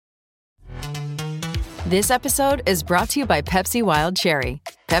This episode is brought to you by Pepsi Wild Cherry.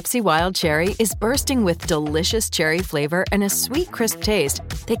 Pepsi Wild Cherry is bursting with delicious cherry flavor and a sweet, crisp taste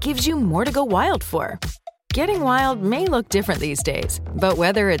that gives you more to go wild for. Getting wild may look different these days, but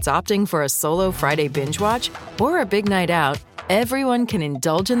whether it's opting for a solo Friday binge watch or a big night out, everyone can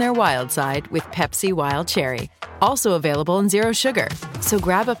indulge in their wild side with Pepsi Wild Cherry. Also available in Zero Sugar. So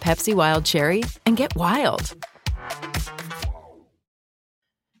grab a Pepsi Wild Cherry and get wild.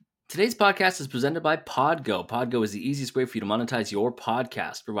 Today's podcast is presented by Podgo. Podgo is the easiest way for you to monetize your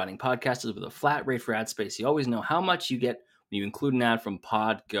podcast, providing podcasters with a flat rate for ad space. You always know how much you get when you include an ad from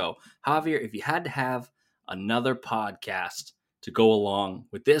Podgo. Javier, if you had to have another podcast to go along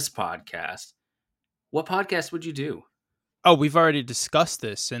with this podcast, what podcast would you do? Oh, we've already discussed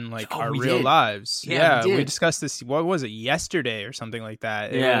this in our real lives. Yeah, we discussed this. What was it, yesterday or something like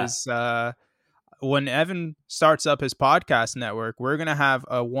that? It was when Evan starts up his podcast network, we're going to have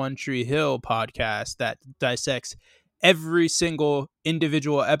a One Tree Hill podcast that dissects every single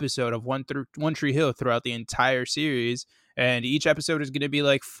individual episode of One Tree Hill throughout the entire series. And each episode is going to be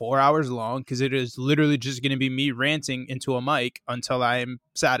like 4 hours long because it is literally just going to be me ranting into a mic until I am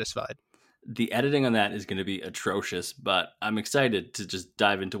satisfied. The editing on that is going to be atrocious, but I'm excited to just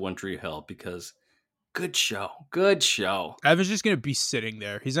dive into One Tree Hill because good show. Evan's just going to be sitting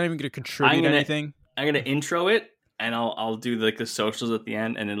there. He's not even going to contribute anything. I'm going to intro it, and I'll do the socials at the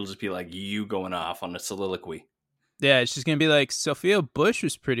end, and it'll just be like you going off on a soliloquy. Yeah, it's just going to be like, Sophia Bush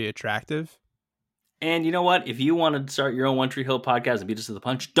was pretty attractive. And you know what? If you want to start your own One Tree Hill podcast and beat us to the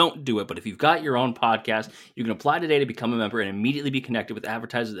punch, don't do it. But if you've got your own podcast, you can apply today to become a member and immediately be connected with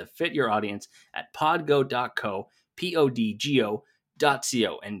advertisers that fit your audience at podgo.co, podgo.co.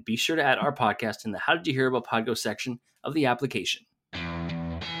 And be sure to add our podcast in the How Did You Hear About Podgo section of the application.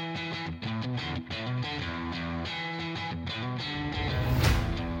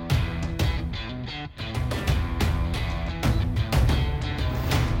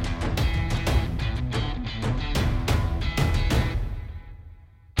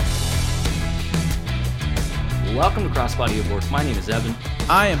 Welcome to Crossbody of Work. My name is Evan.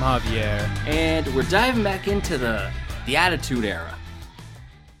 I am Javier. And we're diving back into the Attitude Era.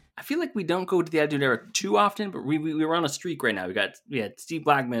 I feel like we don't go to the Attitude Era too often, but we're on a streak right now. We had Steve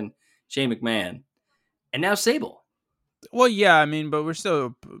Blackman, Shane McMahon, and now Sable. Well, yeah, I mean, but we're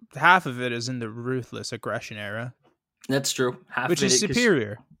still, half of it is in the Ruthless Aggression Era. That's true. Which is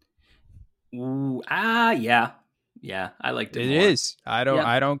superior. Yeah. Yeah, I liked it more. It is. I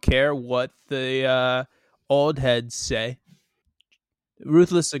don't care what the old heads say.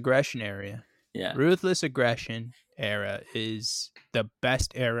 Ruthless Aggression Era. Yeah. Ruthless Aggression Era is the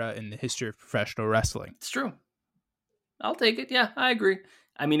best era in the history of professional wrestling. It's true. I'll take it. Yeah, I agree.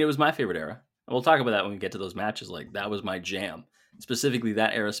 I mean, it was my favorite era. We'll talk about that when we get to those matches. Like, that was my jam. Specifically,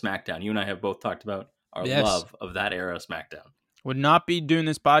 that era SmackDown. You and I have both talked about our love of that era of SmackDown. Would not be doing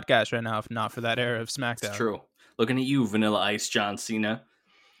this podcast right now if not for that era of SmackDown. It's true. Looking at you, Vanilla Ice John Cena.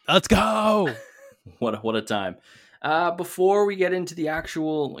 Let's go! What a time. Before we get into the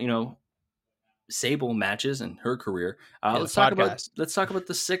actual, Sable matches and her career, let's talk about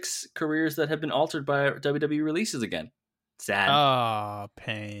the 6 careers that have been altered by WWE releases again. Sad. Oh,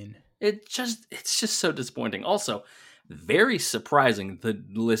 pain. It's just so disappointing. Also, very surprising, the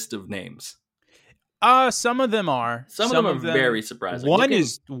list of names. Some of them are. Some of them are very surprising.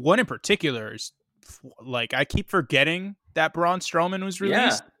 One in particular is like, I keep forgetting that Braun Strowman was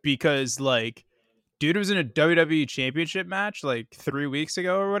released because dude was in a WWE Championship match 3 weeks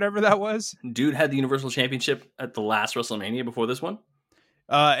ago or whatever that was. Dude had the Universal Championship at the last WrestleMania before this one.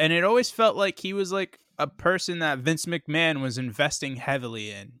 And it always felt like he was a person that Vince McMahon was investing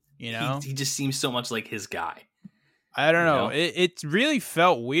heavily in, He just seems so much like his guy. I don't know. It really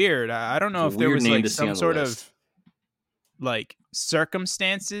felt weird. I don't know if there was some sort of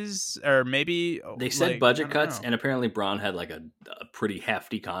circumstances or maybe they said budget cuts, and apparently Braun had a pretty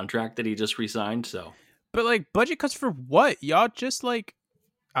hefty contract that he just re-signed. So, but budget cuts for what? Y'all just I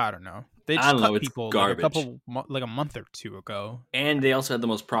don't know. They just cut people garbage. A month or two ago, and they also had the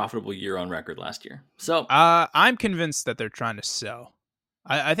most profitable year on record last year. So, I'm convinced that they're trying to sell.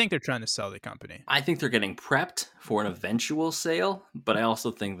 I think they're trying to sell the company. I think they're getting prepped for an eventual sale, but I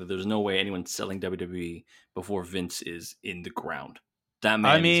also think that there's no way anyone's selling WWE before Vince is in the ground. That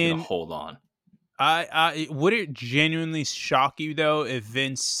man is going to hold on. Would it genuinely shock you though if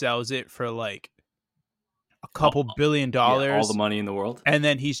Vince sells it for a couple $1 billion, all the money in the world, and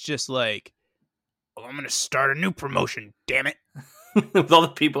then he's just I'm going to start a new promotion, damn it, with all the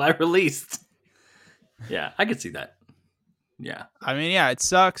people I released. Yeah, I could see that. Yeah. I mean, yeah, it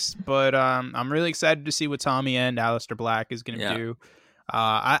sucks, but I'm really excited to see what Tommy and Aleister Black is going to do.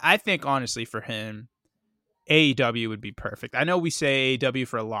 I think, honestly, for him, AEW would be perfect. I know we say AEW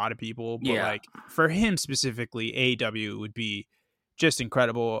for a lot of people, but like for him specifically, AEW would be just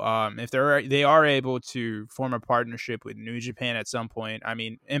incredible. If they are able to form a partnership with New Japan at some point, I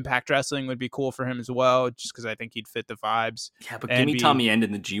mean, Impact Wrestling would be cool for him as well, just because I think he'd fit the vibes. Yeah, but give me Tommy End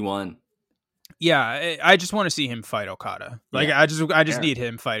in the G1. Yeah, I just want to see him fight Okada. Like, I just need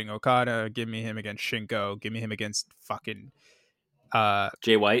him fighting Okada. Give me him against Shingo. Give me him against fucking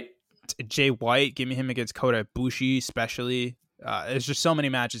Jay White. Give me him against Kota Ibushi, especially. There's just so many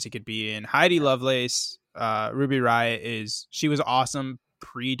matches he could be in. Heidi Lovelace, Ruby Riott she was awesome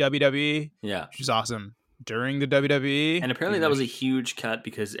pre-WWE. Yeah. She's awesome during the WWE. And apparently that was a huge cut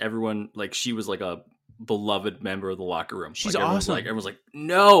because everyone, like, she was like a beloved member of the locker room. She's like, awesome. Everyone's like,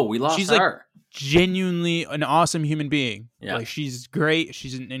 no, we lost she's her. Like genuinely an awesome human being. Yeah. Like, she's great.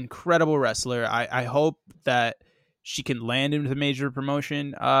 She's an incredible wrestler. I hope that she can land into the major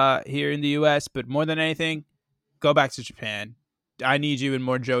promotion here in the US, but more than anything, go back to Japan. I need you in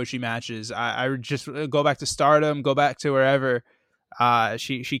more Joshi matches. I just go back to Stardom, go back to wherever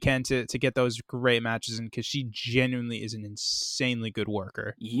she can to get those great matches in, because she genuinely is an insanely good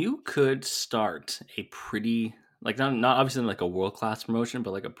worker. You could start a pretty, like, not obviously like a world-class promotion,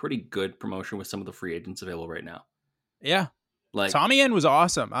 but like a pretty good promotion with some of the free agents available right now. Yeah. Like Tommy End was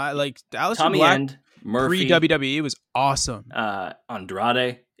awesome. I like Aleister Tommy Black. End, Murphy, pre-WWE was awesome.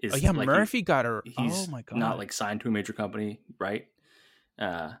 Andrade is like Murphy got her. He's oh my god, not like signed to a major company, right?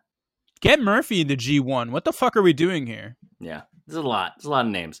 Get Murphy in the G1. What the fuck are we doing here? Yeah, there's a lot of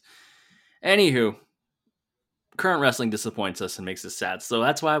names. Anywho, current wrestling disappoints us and makes us sad, so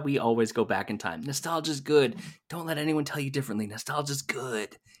that's why we always go back in time. Nostalgia's good. Don't let anyone tell you differently. Nostalgia's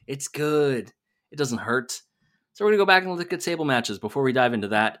good. It's good. It doesn't hurt. So we're going to go back and look at Sable matches. Before we dive into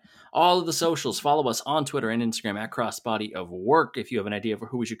that, all of the socials, follow us on Twitter and Instagram at Crossbody of Work. If you have an idea for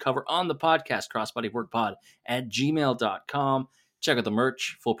who we should cover on the podcast, crossbodyofworkpod@gmail.com. Check out the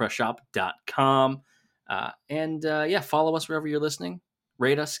merch, fullpressshop.com. Follow us wherever you're listening.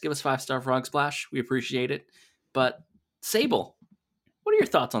 Rate us, give us 5-star Frog Splash. We appreciate it. But Sable, what are your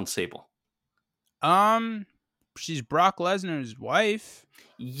thoughts on Sable? She's Brock Lesnar's wife.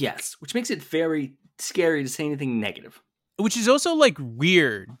 Yes, which makes it very scary to say anything negative. Which is also like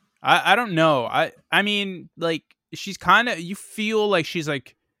weird. I don't know. I mean, like, she's kind of, you feel like she's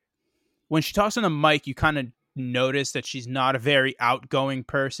like, when she talks on the mic, you kind of notice that she's not a very outgoing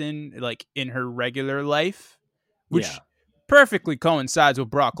person, like in her regular life, which perfectly coincides with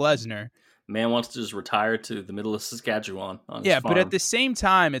Brock Lesnar. Man wants to just retire to the middle of Saskatchewan on his farm. But at the same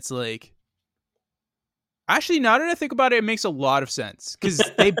time, it's like, actually, now that I think about it, it makes a lot of sense, because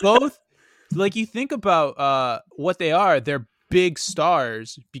they both, like, you think about what they are, they're big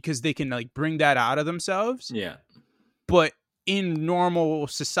stars because they can like bring that out of themselves. Yeah. But in normal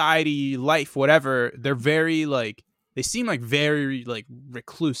society, life, whatever, they're very like, they seem like very like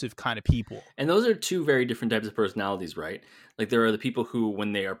reclusive kind of people. And those are two very different types of personalities, right? Like, there are the people who,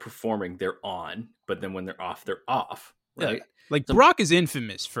 when they are performing, they're on, but then when they're off, right? Yeah. Like, Brock is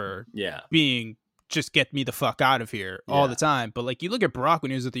infamous for being just get me the fuck out of here all the time. But like, you look at Brock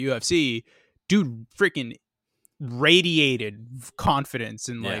when he was at the UFC, dude freaking radiated confidence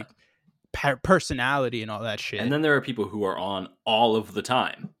and like personality and all that shit. And then there are people who are on all of the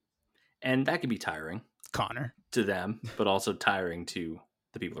time, and that can be tiring, Connor, to them, but also tiring to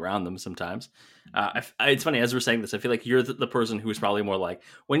the people around them sometimes. It's funny, as we're saying this, I feel like you're the person who's probably more like,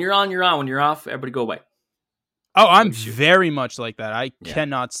 when you're on, you're on. When you're off, everybody go away. Oh, I'm very much like that. I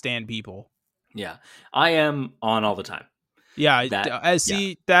cannot stand people. Yeah, I am on all the time. Yeah,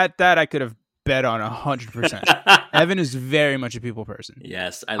 that I could have bet on 100%. Evan is very much a people person.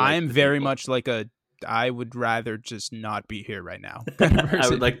 Yes, I am very much like I would rather just not be here right now kind of person. I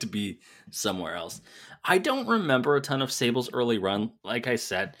would like to be somewhere else. I don't remember a ton of Sable's early run. Like I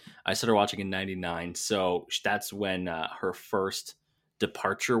said, I started watching in 99, so that's when her first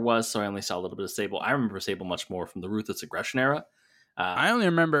departure was, so I only saw a little bit of Sable. I remember Sable much more from the Ruthless Aggression era. I only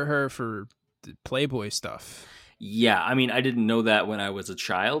remember her for the Playboy stuff. Yeah, I mean, I didn't know that when I was a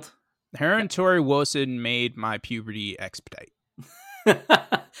child. Her and Tori Wilson made my puberty expedite.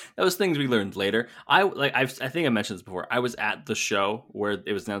 That was things we learned later. I think I mentioned this before. I was at the show where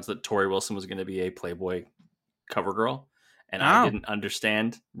it was announced that Tori Wilson was going to be a Playboy cover girl, and I didn't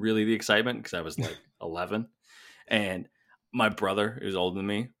understand really the excitement because I was like 11, and my brother, who's older than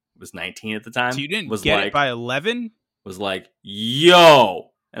me, was 19 at the time. So you didn't get it by 11? Was like,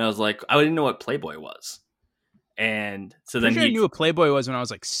 yo, and I was like, I didn't know what Playboy was. And so then I knew what Playboy was when I was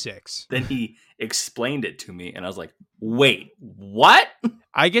like 6. Then he explained it to me, and I was like, wait, what?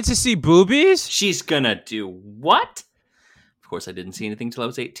 I get to see boobies? She's gonna do what? Of course, I didn't see anything till I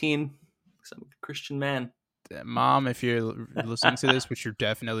was 18, because I'm a Christian man. Mom, if you're listening to this, which you're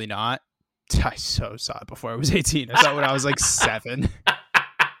definitely not, I so saw it before I was 18. I saw it when I was like 7.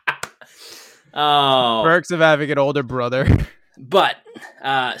 Oh, Perks of having an older brother. But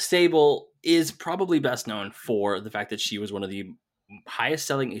Sable is probably best known for the fact that she was one of the highest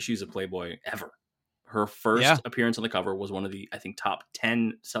selling issues of Playboy ever. Her first appearance on the cover was one of the, I think, top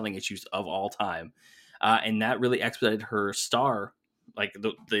 10 selling issues of all time. And that really expedited her star, like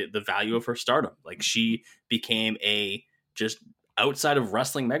the value of her stardom. Like she became a just outside of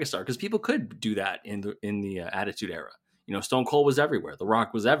wrestling megastar, because people could do that in the Attitude Era. You know, Stone Cold was everywhere. The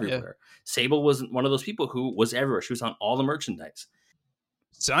Rock was everywhere. Yeah. Sable was one of those people who was everywhere. She was on all the merchandise.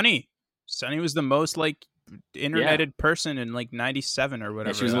 Sunny was the most like interneted person in like 97 or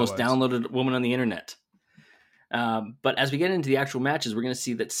whatever. Yeah, she was the most downloaded woman on the internet. But as we get into the actual matches, we're going to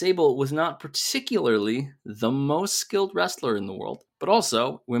see that Sable was not particularly the most skilled wrestler in the world, but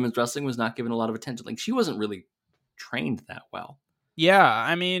also women's wrestling was not given a lot of attention. Like she wasn't really trained that well. Yeah,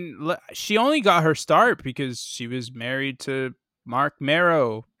 I mean, she only got her start because she was married to Mark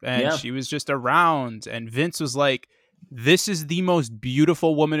Marrow, and she was just around, and Vince was like, this is the most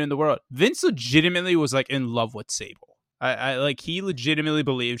beautiful woman in the world. Vince legitimately was like in love with Sable. I like, he legitimately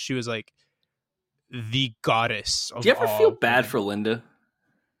believed she was like the goddess of all. Do you ever feel bad for Linda?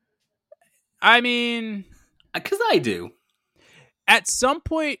 I mean, because I do. At some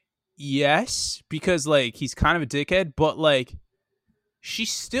point, yes, because like he's kind of a dickhead, but like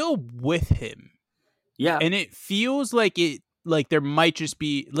she's still with him. Yeah. And it feels like there might just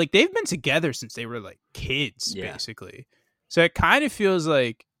be like they've been together since they were like kids, basically. So it kind of feels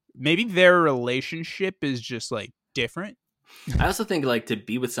like maybe their relationship is just like different. I also think like to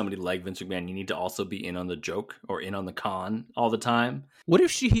be with somebody like Vince McMahon, you need to also be in on the joke or in on the con all the time. What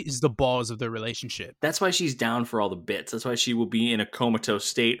if she is the balls of the relationship? That's why she's down for all the bits. That's why she will be in a comatose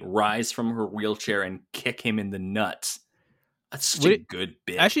state, rise from her wheelchair, and kick him in the nuts. That's such a good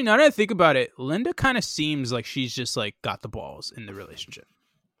bit. Actually, now that I think about it, Linda kind of seems like she's just like got the balls in the relationship.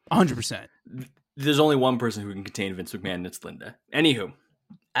 100%. There's only one person who can contain Vince McMahon, and it's Linda. Anywho,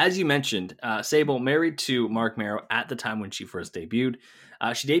 as you mentioned, Sable married to Mark Marrow at the time when she first debuted.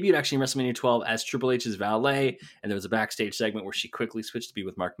 She debuted actually in WrestleMania 12 as Triple H's valet, and there was a backstage segment where she quickly switched to be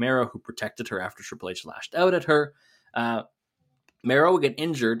with Mark Marrow, who protected her after Triple H lashed out at her. Marrow would get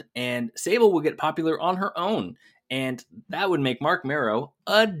injured, and Sable would get popular on her own. And that would make Mark Marrow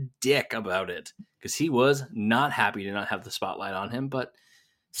a dick about it, because he was not happy to not have the spotlight on him. But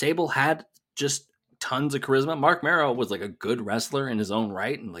Sable had just tons of charisma. Mark Marrow was like a good wrestler in his own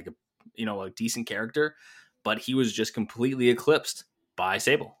right and like a decent character, but he was just completely eclipsed by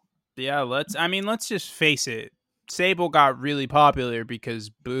Sable. Yeah, let's just face it. Sable got really popular because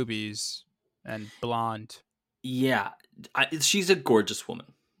boobies and blonde. Yeah, she's a gorgeous woman.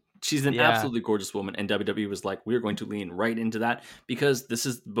 She's an absolutely gorgeous woman, and WWE was like, we're going to lean right into that, because this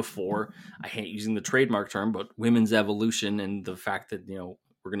is before, I hate using the trademark term, but women's evolution, and the fact that,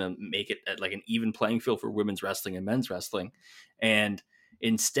 we're going to make it at like an even playing field for women's wrestling and men's wrestling. And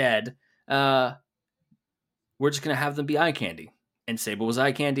instead, we're just going to have them be eye candy. And Sable was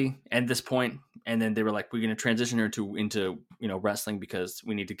eye candy at this point. And then they were like, we're going to transition her into wrestling because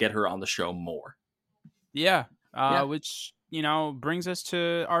we need to get her on the show more. Yeah. Which, brings us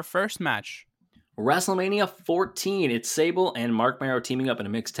to our first match. WrestleMania 14. It's Sable and Mark Marrow teaming up in a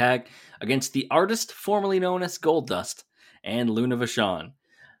mixed tag against the Artist, formerly known as Goldust, and Luna Vachon.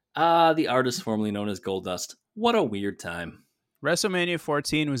 The Artist, formerly known as Goldust. What a weird time. WrestleMania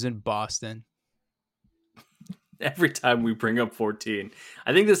 14 was in Boston. Every time we bring up 14.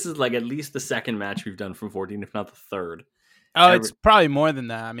 I think this is like at least the second match we've done from 14, if not the third. Oh, it's probably more than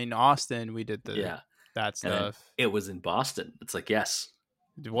that. I mean, Austin, we did that stuff. It was in Boston. It's like, yes.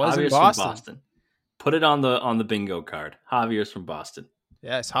 It was Javier's in Boston. From Boston. Put it on the bingo card. Javier's from Boston.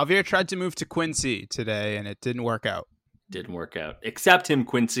 Yes, Javier tried to move to Quincy today, and it didn't work out. Didn't work out. Accept him,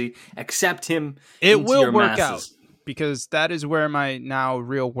 Quincy. Accept him. It will work out, because that is where my now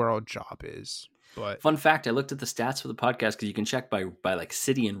real world job is. But fun fact, I looked at the stats for the podcast, because you can check by like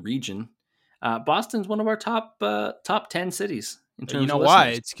city and region. Boston's one of our top 10 cities in terms of listeners. You know why?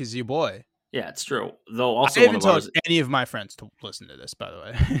 It's because you boy. Yeah, it's true. Though also, I haven't told any of my friends to listen to this, by the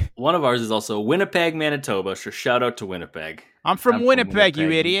way. One of ours is also Winnipeg, Manitoba. So shout out to Winnipeg. I'm from Winnipeg,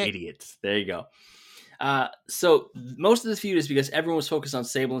 you idiot. Idiots. There you go. So most of this feud is because everyone was focused on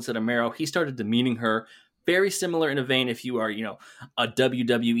Sable instead of Marrow. He started demeaning her. Very similar in a vein if you are, a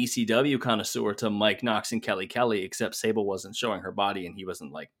WWE ECW connoisseur to Mike Knox and Kelly Kelly, except Sable wasn't showing her body and he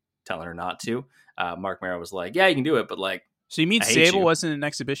wasn't like telling her not to. Mark Marrow was like, yeah, you can do it, but like. So you mean Sable wasn't an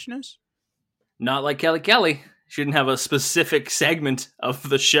exhibitionist? Not like Kelly Kelly. She didn't have a specific segment of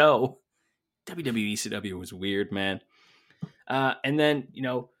the show. WWE ECW was weird, man. And then,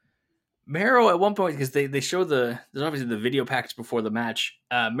 Mero at one point, because they show there's obviously the video package before the match.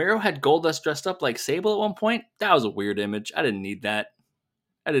 Mero had Goldust dressed up like Sable at one point. That was a weird image. I didn't need that.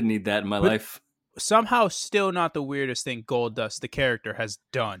 I didn't need that in my life. Somehow still not the weirdest thing Goldust, the character, has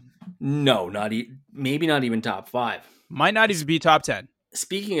done. No, maybe not even top 5. Might not even be top 10.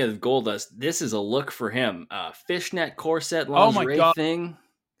 Speaking of Goldust, this is a look for him. Fishnet corset lingerie thing,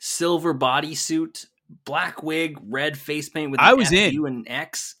 silver bodysuit, black wig, red face paint with U and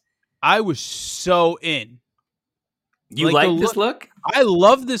X. I was so in. You like this look? I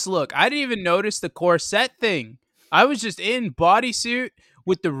love this look. I didn't even notice the corset thing. I was just in bodysuit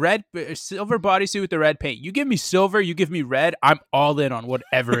with the red, silver bodysuit with the red paint. You give me silver, you give me red, I'm all in on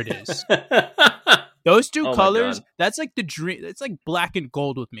whatever it is. Those two colors, that's like the dream. It's like black and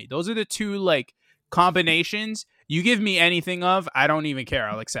gold with me. Those are the two like combinations. You give me anything I don't even care.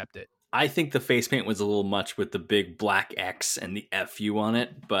 I'll accept it. I think the face paint was a little much with the big black X and the FU on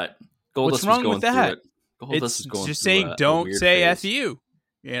it, but Goldust what's wrong with that? It's just saying don't say phase. FU.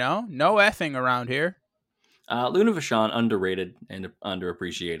 No effing around here. Luna Vachon, underrated and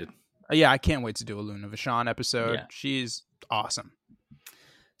underappreciated. Yeah, I can't wait to do a Luna Vachon episode. Yeah. She's awesome.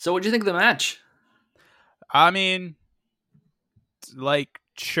 So what'd you think of the match? I mean, like,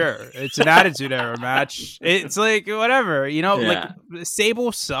 sure. It's an Attitude Era match. It's like, whatever. Like,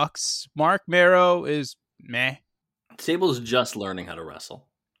 Sable sucks. Mark Mero is meh. Sable's just learning how to wrestle.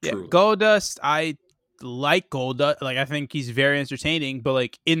 Truly. Yeah, Goldust, I like Goldust. Like, I think he's very entertaining, but,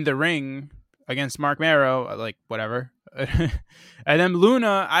 like, in the ring against Mark Mero, like, whatever. And then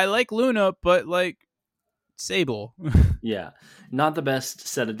Luna, I like Luna, but, like, Sable. Yeah, not the best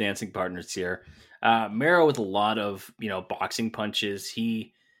set of dancing partners here. Mero with a lot of, boxing punches.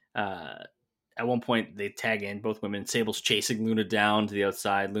 He, at one point, they tag in both women. Sable's chasing Luna down to the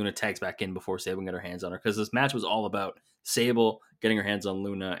outside. Luna tags back in before Sable can get her hands on her, because this match was all about Sable getting her hands on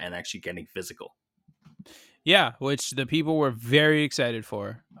Luna and actually getting physical. Yeah, which the people were very excited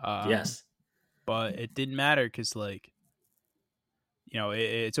for. Yes. But it didn't matter because, like,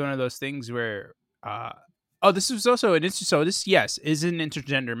 it's one of those things where, this was also this is an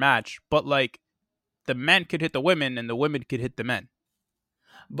intergender match, but, like, the men could hit the women and the women could hit the men.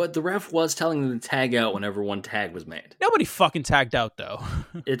 But the ref was telling them to tag out whenever one tag was made. Nobody fucking tagged out, though.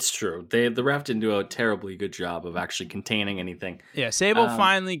 It's true. The ref didn't do a terribly good job of actually containing anything. Yeah, Sable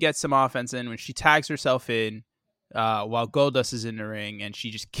finally gets some offense in when she tags herself in while Goldust is in the ring, and she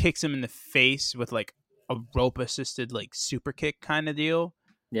just kicks him in the face with, like, a rope-assisted, like, super kick kind of deal.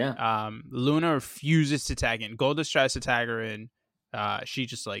 Yeah. Luna refuses to tag in. Goldust tries to tag her in. She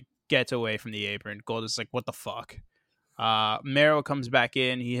just, like, gets away from the apron. Goldust is like, what the fuck? Mero comes back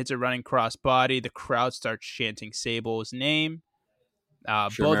in. He hits a running cross body. The crowd starts chanting Sable's name.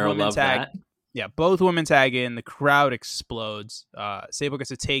 Both women tag. Yeah, both women tag in. The crowd explodes. Sable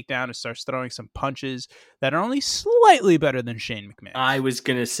gets a takedown and starts throwing some punches that are only slightly better than Shane McMahon. I was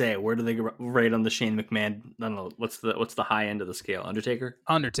gonna say, where do they rate on the Shane McMahon? I don't know. What's the high end of the scale?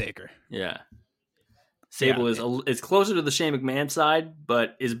 Undertaker. Yeah. Sable is closer to the Shane McMahon side,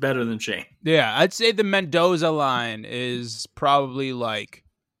 but is better than Shane. Yeah, I'd say the Mendoza line is probably like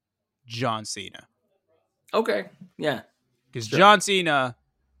John Cena. Okay, yeah. Because John Cena,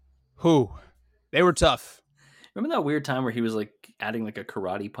 they were tough. Remember that weird time where he was like adding like a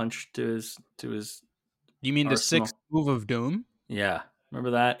karate punch to his You mean arsenal? The 6th move of doom? Yeah,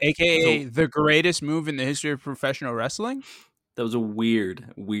 remember that? AKA the greatest move in the history of professional wrestling? That was a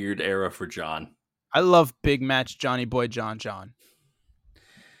weird era for John. I love big match Johnny Boy John.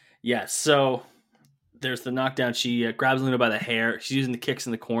 Yeah, so there's the knockdown. She grabs Luna by the hair. She's using the kicks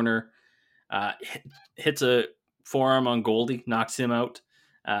in the corner. Hits a forearm on Goldie, knocks him out.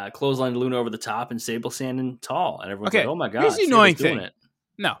 Clothesline Luna over the top, and Sable standing tall. And everyone's like, oh my God. Here's the annoying thing.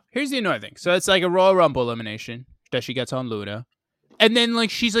 Here's the annoying thing. So it's like a Royal Rumble elimination that she gets on Luna. And then like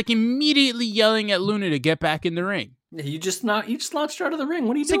she's like immediately yelling at Luna to get back in the ring. You just launched her out of the ring.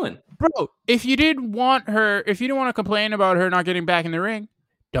 What are you doing? Like, bro, if you didn't want to complain about her not getting back in the ring,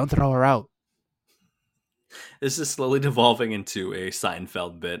 don't throw her out. This is slowly devolving into a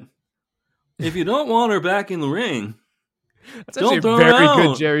Seinfeld bit. If you don't want her back in the ring, that's actually a very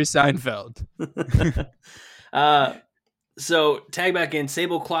good Jerry Seinfeld. So tag back in.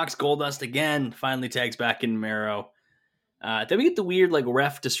 Sable clocks Goldust again. Finally tags back in Mero. Then we get the weird like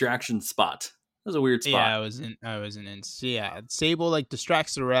ref distraction spot. That was a weird spot. Yeah, I wasn't in. Yeah, Sable like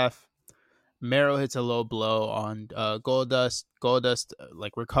distracts the ref. Mero hits a low blow on Goldust. Goldust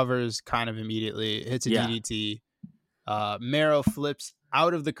like recovers kind of immediately. Hits a DDT. Mero flips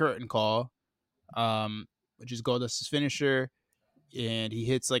out of the curtain call, which is Goldust's finisher. and he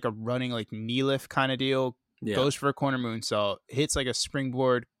hits like a running like knee lift kind of deal. Yeah. Goes for a corner moonsault, hits like a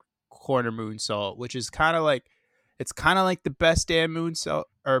springboard corner moonsault, which is kind of like the best damn moonsault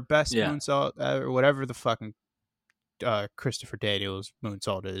or best moonsault or whatever the fucking Christopher Daniels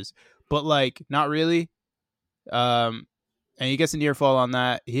moonsault is, but like not really. And he gets a near fall on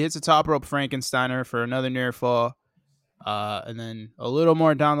that. He hits a top rope Frankensteiner for another near fall. And then a little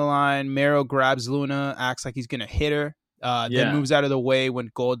more down the line, Mero grabs Luna, acts like he's gonna hit her. Then moves out of the way when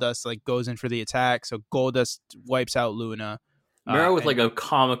Goldust like goes in for the attack. So Goldust wipes out Luna. Mero with like a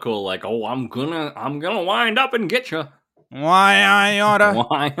comical like, oh, I'm gonna wind up and get you. Why I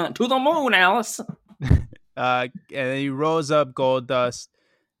oughta to the moon, Alice. And then he rolls up Goldust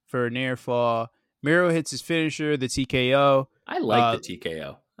for a near fall. Mero hits his finisher, the TKO. I like the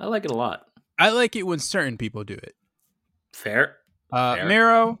TKO. I like it a lot. I like it when certain people do it. Fair.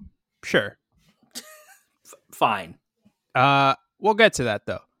 Mero, sure. Fine. We'll get to that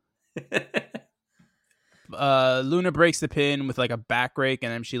though. Luna breaks the pin with like a back rake,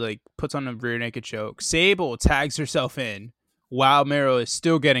 and then she like puts on a rear naked choke. Sable tags herself in while Mero is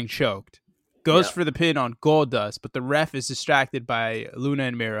still getting choked. Goes for the pin on Goldust, but the ref is distracted by Luna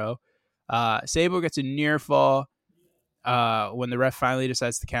and Mero. Sable gets a near fall when the ref finally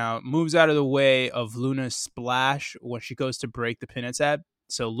decides to count. Moves out of the way of Luna's splash when she goes to break the pin attempt.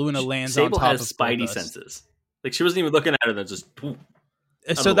 So Luna lands on top of Goldust. Sable has spidey senses. Like she wasn't even looking at her, then just.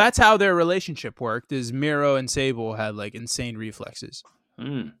 So that's how their relationship worked. Is Mero and Sable had like insane reflexes.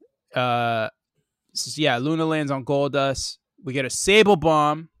 Mm. Luna lands on Goldust. We get a Sable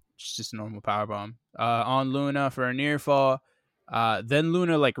bomb. It's just a normal power bomb on Luna for a near fall. Then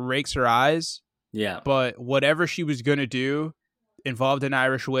Luna like rakes her eyes. Yeah. But whatever she was gonna do involved an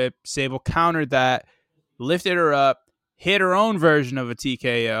Irish whip. Sable countered that, lifted her up, hit her own version of a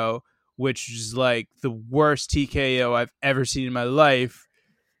TKO, which is like the worst TKO I've ever seen in my life.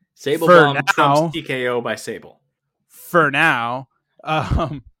 Sable bomb trumps TKO by Sable. For now.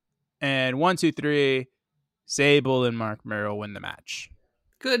 And 1, 2, 3, Sable and Mark Mero win the match.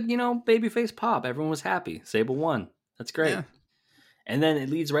 Good, babyface pop. Everyone was happy. Sable won. That's great. Yeah. And then it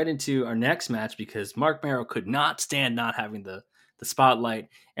leads right into our next match because Mark Mero could not stand not having the spotlight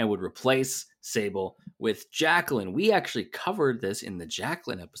and would replace Sable with Jacqueline. We actually covered this in the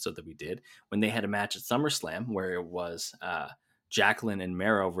Jacqueline episode that we did when they had a match at SummerSlam where it was Jacqueline and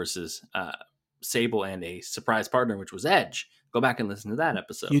Mero versus Sable and a surprise partner, which was Edge. Go back and listen to that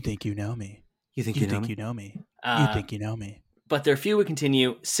episode. You think you know me. You think you know me. You think you know me. But their feud would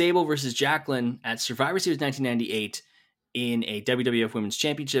continue. Sable versus Jacqueline at Survivor Series 1998 in a WWF Women's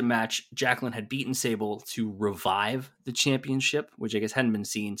Championship match. Jacqueline had beaten Sable to revive the championship, which I guess hadn't been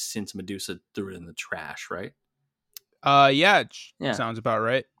seen since Medusa threw it in the trash, right? Yeah. Sounds about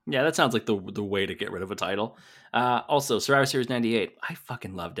right. Yeah, that sounds like the way to get rid of a title. Also, Survivor Series 98. I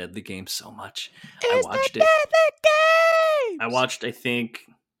fucking love Deadly Games so much. I watched it. Games! I watched, I think,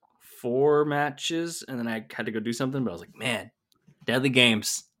 4 matches, and then I had to go do something, but I was like, man, Deadly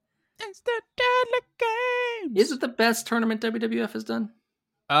Games. It's the Deadly Games. Is it the best tournament WWF has done?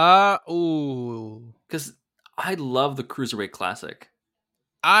 Ooh. Because I love the Cruiserweight Classic.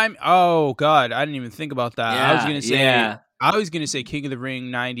 Oh God, I didn't even think about that. Yeah, I was gonna say King of the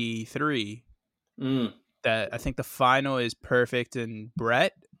Ring 93. That I think the final is Perfect and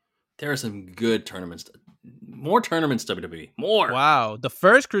Brett. There are some good tournaments. More tournaments, WWE. More. Wow. The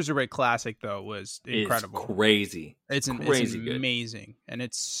first Cruiserweight Classic though was incredible. It's crazy. It's amazing. And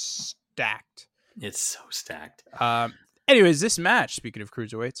it's stacked. It's so stacked. Anyways, this match, speaking of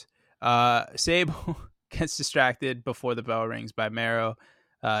cruiserweights, Sable gets distracted before the bell rings by Mero.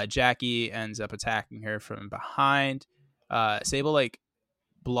 Jackie ends up attacking her from behind. Sable like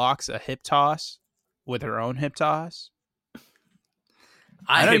blocks a hip toss with her own hip toss.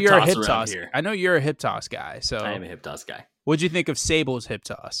 I know you're a hip toss. I know you're a hip toss guy. So I am a hip toss guy. What'd you think of Sable's hip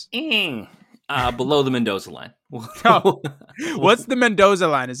toss? Below the Mendoza line. What's the Mendoza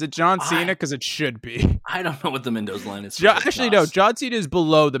line? Is it John Cena? Because it should be. I don't know what the Mendoza line is. Actually, no. John Cena is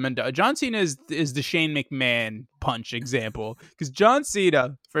below the Mendoza. John Cena is the Shane McMahon punch example. Because John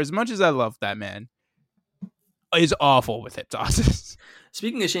Cena, for as much as I love that man, is awful with hip tosses.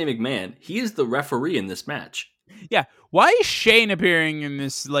 Speaking of Shane McMahon, he is the referee in this match. Yeah. Why is Shane appearing in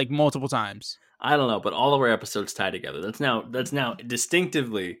this like multiple times? I don't know, but all of our episodes tie together. That's now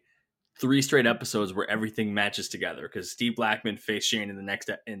distinctively 3 straight episodes where everything matches together because Steve Blackman faced Shane in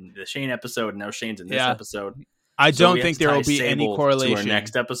the Shane episode, and now Shane's in this episode. I don't think there will be any correlation to our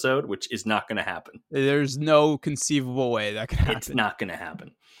next episode, which is not going to happen. There's no conceivable way that can happen. It's not going to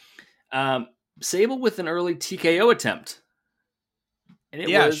happen. Sable with an early TKO attempt, and it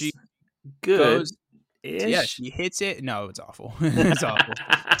was good. Yeah, she hits it. No, it's awful. It's awful.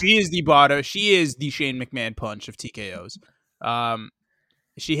 She is the bottom. She is the Shane McMahon punch of TKOs.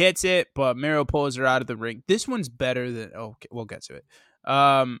 She hits it, but Miro pulls her out of the ring. This one's better than. Oh, okay, we'll get to it.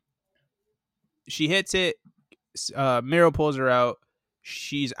 She hits it. Miro pulls her out.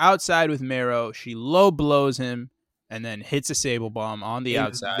 She's outside with Miro. She low blows him and then hits a Sable bomb on the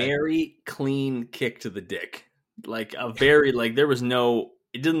outside. Very clean kick to the dick. Like a very there was no.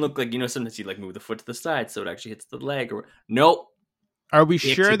 It didn't look like, sometimes you move the foot to the side so it actually hits the leg. Or nope. Are we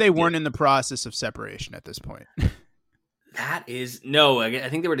sure they weren't in the process of separation at this point? That is no. I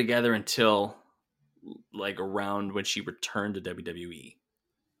think they were together until around when she returned to WWE.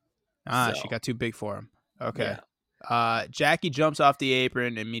 She got too big for him. Okay. Yeah. Jackie jumps off the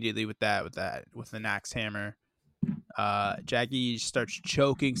apron immediately with the axe hammer. Jackie starts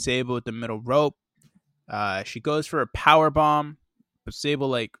choking Sable with the middle rope. She goes for a power bomb, but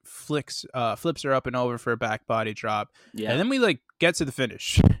Sable flips her up and over for a back body drop. Yeah. And then we get to the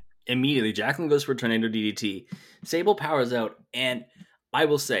finish. Immediately, Jacqueline goes for a tornado DDT. Sable powers out, and I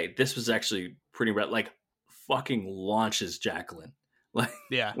will say this was actually pretty fucking launches Jacqueline.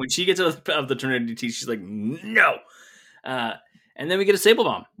 When she gets out of the tornado DDT, she's like, no. And then we get a Sable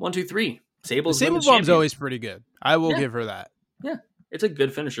bomb. 1, 2, 3. The Sable bomb's always pretty good. I will give her that. Yeah, it's a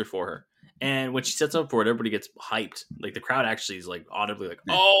good finisher for her. And when she sets up for it, everybody gets hyped. The crowd actually is audibly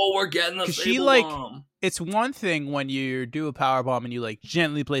oh, we're getting the Sable bomb. It's one thing when you do a power bomb and you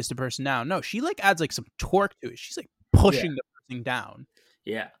gently place the person down. No, she adds some torque to it. She's pushing the person down.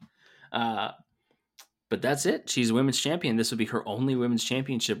 Yeah. But that's it. She's women's champion. This would be her only women's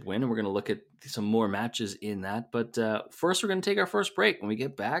championship win, and we're going to look at some more matches in that. But first, we're going to take our first break. When we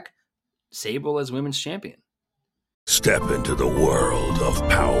get back, Sable as women's champion. Step into the world of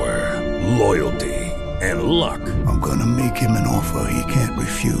power, loyalty, and luck. I'm going to make him an offer he can't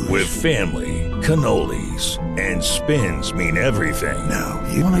refuse. With family, cannolis, and spins mean everything. Now,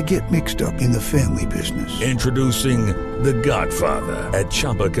 you want to get mixed up in the family business. Introducing The Godfather at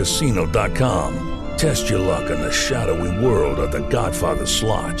ChumbaCasino.com. Test your luck in the shadowy world of The Godfather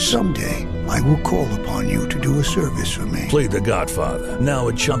slot. Someday, I will call upon you to do a service for me. Play The Godfather, now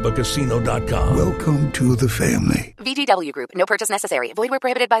at ChumbaCasino.com. Welcome to the family. VGW Group. No purchase necessary. Void where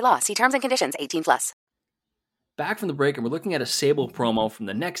prohibited by law. See terms and conditions. 18+. Back from the break, and we're looking at a Sable promo from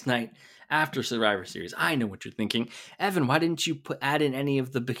the next night after Survivor Series. I know what you're thinking. Evan, why didn't you add in any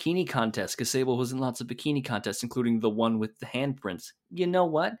of the bikini contests? Because Sable was in lots of bikini contests, including the one with the handprints. You know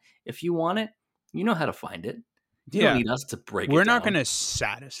what? If you want it, you know how to find it. You don't need us to break it down. We're not going to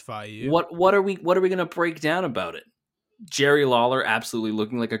satisfy you. What are we going to break down about it? Jerry Lawler absolutely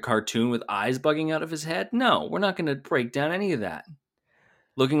looking like a cartoon with eyes bugging out of his head? No, we're not going to break down any of that.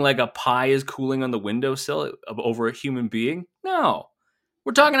 Looking like a pie is cooling on the windowsill over a human being? No.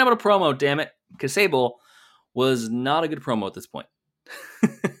 We're talking about a promo, damn it. Because Sable was not a good promo at this point.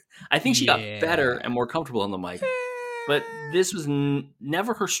 I think she got better and more comfortable on the mic. But this was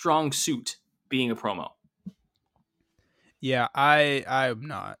never her strong suit, being a promo. Yeah, I'm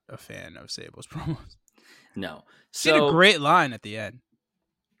not a fan of Sable's promos. No. She had a great line at the end.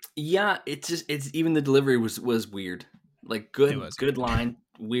 Yeah, it's even the delivery was weird. Good line,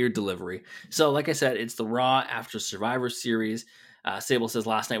 weird delivery. So like I said, it's the Raw after Survivor Series. Sable says,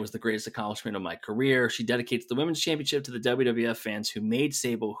 last night was the greatest accomplishment of my career. She dedicates the Women's Championship to the WWF fans who made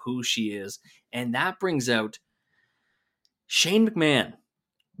Sable who she is. And that brings out Shane McMahon.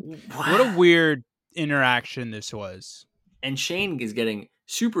 What a weird interaction this was. And Shane is getting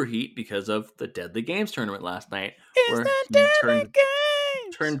super heat because of the Deadly Games tournament last night. Where he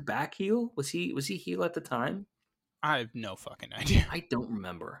turned back heel? Was he heel at the time? I have no fucking idea. I don't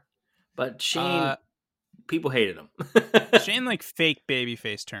remember. But Shane, people hated him. Shane fake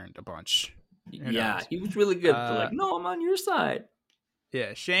babyface turned a bunch. Yeah, he was really good. No, I'm on your side.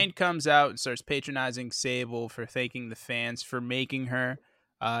 Yeah, Shane comes out and starts patronizing Sable for thanking the fans for making her.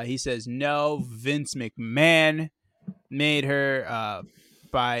 He says, no, Vince McMahon made her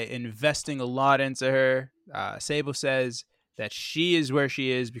by investing a lot into her. Sable says that she is where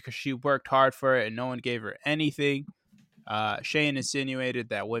she is because she worked hard for it and no one gave her anything. Shane insinuated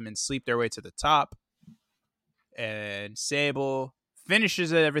that women sleep their way to the top. And Sable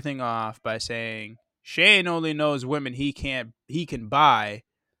finishes everything off by saying, Shane only knows women he can buy,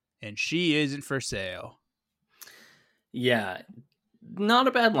 and she isn't for sale. Yeah, not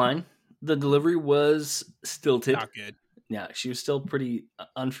a bad line. The delivery was stilted. Not good. Yeah, she was still pretty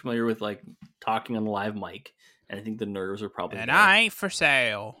unfamiliar with talking on the live mic, and I think the nerves are probably. And there. I ain't for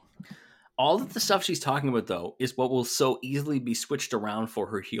sale. All of the stuff she's talking about, though, is what will so easily be switched around for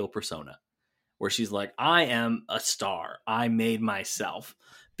her heel persona, where she's like, I am a star. I made myself.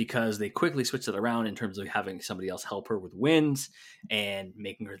 because they quickly switched it around in terms of having somebody else help her with wins and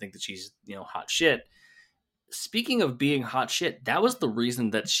making her think that she's, hot shit. Speaking of being hot shit, that was the reason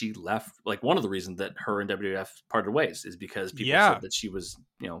that she left. Like, one of the reasons that her and WWF parted ways is because people said that she was,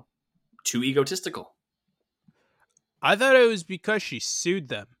 too egotistical. I thought it was because she sued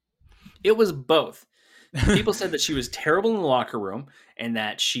them. It was both. People said that she was terrible in the locker room and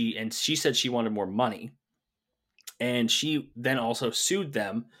that she said she wanted more money. And she then also sued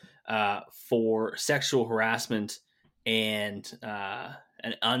them for sexual harassment and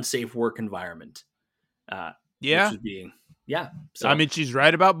an unsafe work environment. So, I mean, she's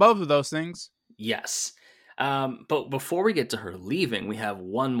right about both of those things. Yes. But before we get to her leaving, we have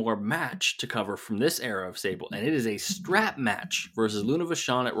one more match to cover from this era of Sable, and it is a strap match versus Luna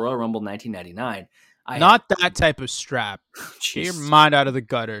Vachon at Royal Rumble 1999. Not that type of strap. Get your mind out of the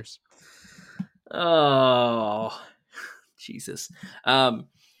gutters. Oh, Jesus. I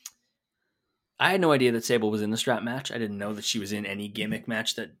had no idea that Sable was in the strap match. I didn't know that she was in any gimmick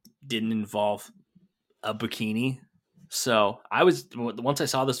match that didn't involve a bikini. So once I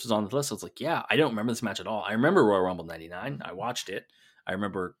saw this was on the list, I was like, yeah, I don't remember this match at all. I remember Royal Rumble 99. I watched it. I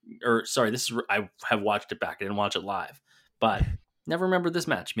have watched it back. I didn't watch it live, but never remember this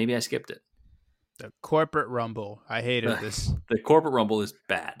match. Maybe I skipped it. The Corporate Rumble. I hated this. The Corporate Rumble is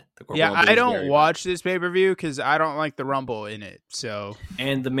bad. I don't watch this pay-per-view because I don't like the Rumble in it. So,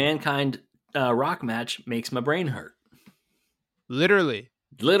 and the Mankind Rock match makes my brain hurt. Literally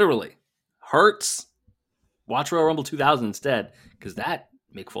hurts. Watch Royal Rumble 2000 instead, because that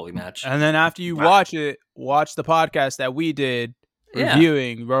Mick Foley match. And then after you watch it, watch the podcast that we did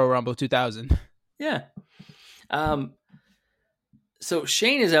reviewing Royal Rumble 2000. Yeah. So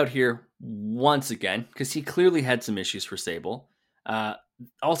Shane is out here once again because he clearly had some issues for Sable.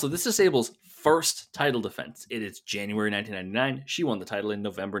 Also, this is Sable's first title defense. It is January 1999. She won the title in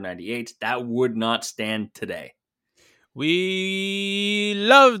November 98. That would not stand today. We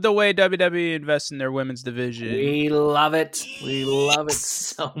love the way WWE invests in their women's division. We love it. We love it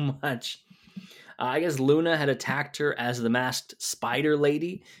so much. I guess Luna had attacked her as the Masked Spider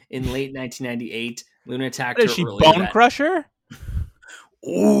Lady in late 1998. Luna attacked her. Is she Bone Crusher?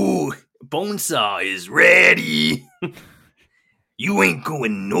 Ooh, Bonesaw is ready. You ain't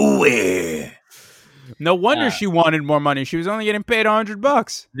going nowhere. No wonder she wanted more money. She was only getting paid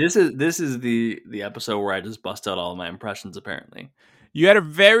 $100. This is the episode where I just bust out all of my impressions. Apparently, you had a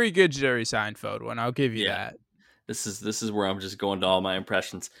very good Jerry Seinfeld one. I'll give you that. This is where I'm just going to all my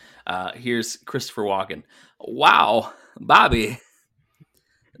impressions. Here's Christopher Walken. Wow, Bobby,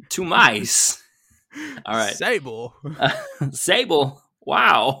 2 mice. All right, Sable. Sable.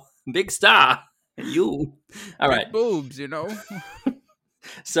 Wow, big star. You. All right, big boobs.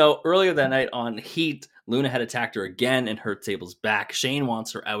 So earlier that night on Heat, Luna had attacked her again and hurt Sable's back. Shane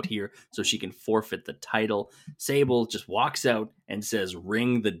wants her out here so she can forfeit the title. Sable just walks out and says,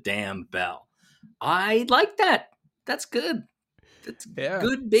 "Ring the damn bell." I like that. That's good. It's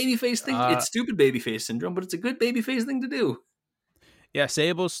good babyface thing. It's stupid babyface syndrome, but it's a good babyface thing to do. Yeah,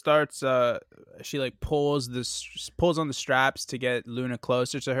 Sable starts. She pulls on the straps to get Luna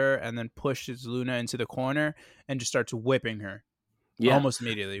closer to her, and then pushes Luna into the corner and just starts whipping her. Yeah. Almost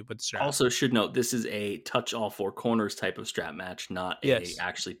immediately with the strap. Also, should note this is a touch all 4 corners type of strap match, not a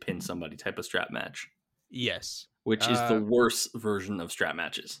actually pin somebody type of strap match. Yes, which is the worst version of strap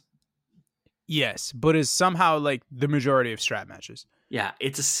matches. Yes, but is somehow the majority of strap matches. Yeah,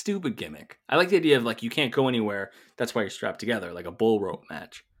 it's a stupid gimmick. I like the idea of you can't go anywhere. That's why you're strapped together, like a bull rope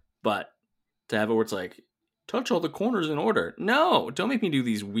match. But to have it where it's touch all the corners in order. No, don't make me do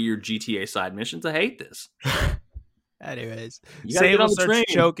these weird GTA side missions. I hate this. Anyways, Sable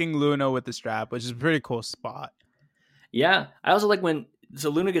starts choking Luna with the strap, which is a pretty cool spot. Yeah, I also like when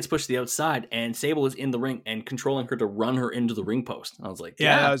Luna gets pushed to the outside and Sable is in the ring and controlling her to run her into the ring post. I was like,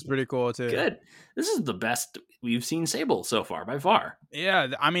 yeah, that was pretty cool too. Good. This is the best we've seen Sable so far, by far. Yeah,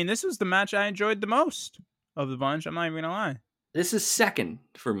 I mean, this was the match I enjoyed the most of the bunch. I'm not even gonna lie. This is second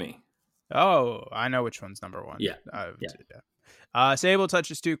for me. Oh, I know which one's number 1. Yeah. Sable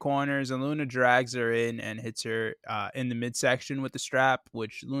touches 2 corners and Luna drags her in and hits her in the midsection with the strap,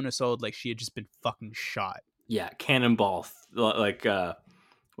 which Luna sold like she had just been fucking shot. Yeah, cannonball.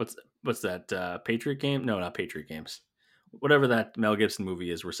 What's that? Patriot game? No, not Patriot Games. Whatever that Mel Gibson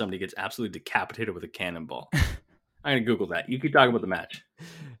movie is where somebody gets absolutely decapitated with a cannonball. I'm going to Google that. You keep talking about the match.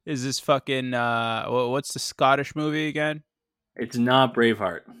 Is this fucking, what's the Scottish movie again? It's not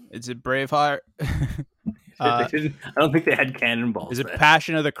Braveheart. Is it Braveheart? I don't think they had cannonballs. Is it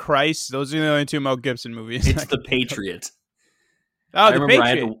Passion of the Christ? Those are the only 2 Mel Gibson movies. It's The Patriot. Oh, The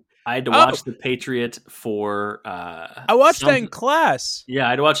Patriot. I had to watch The Patriot for. I watched that in class. Yeah,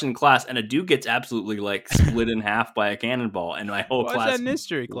 I had to watch it in class, and a dude gets absolutely like split in half by a cannonball, and my whole class that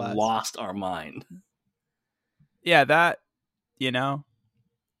history class lost our mind. Yeah, that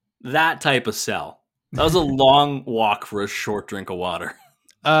that type of sell. That was a long walk for a short drink of water.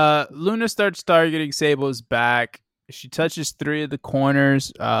 Luna starts targeting Sable's back. She touches 3 of the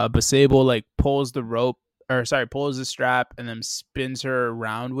corners, but Sable like pulls the strap and then spins her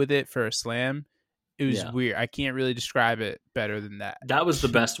around with it for a slam. It was weird. I can't really describe it better than that. That was the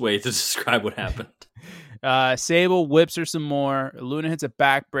best way to describe what happened. Sable whips her some more. Luna hits a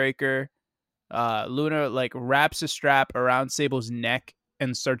backbreaker. Luna like wraps a strap around Sable's neck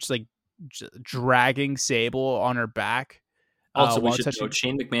and starts like dragging Sable on her back. Also, we should note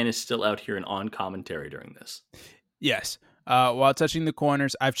Shane McMahon is still out here and on commentary during this. Yes. While touching the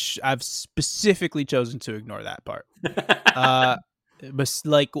corners, I've specifically chosen to ignore that part. But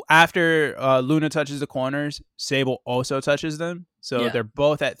like after Luna touches the corners, Sable also touches them. So they're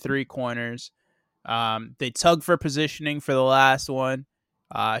both at 3 corners. They tug for positioning for the last one.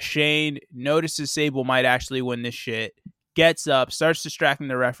 Shane notices Sable might actually win this shit. Gets up, starts distracting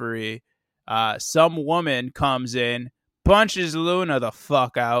the referee. Some woman comes in, punches Luna the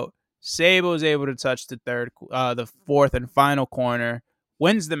fuck out. Sable is able to touch the 4th and final corner,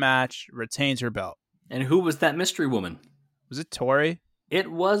 wins the match, retains her belt. And who was that mystery woman? Was it Tori?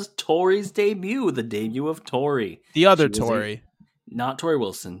 It was Tori's debut, the debut of Tori. The other Tori. Not Tori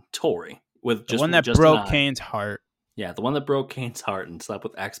Wilson, Tori. With the one that broke Kane's heart. Yeah, the one that broke Kane's heart and slept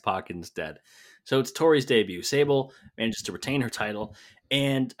with X-Pac instead. So it's Tori's debut. Sable manages to retain her title.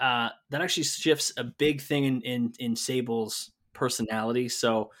 And that actually shifts a big thing in Sable's personality.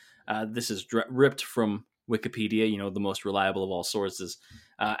 So this is ripped from Wikipedia, the most reliable of all sources.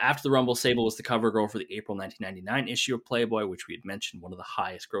 After the Rumble, Sable was the cover girl for the April 1999 issue of Playboy, which we had mentioned, one of the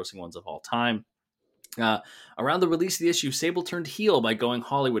highest grossing ones of all time. Around the release of the issue, Sable turned heel by going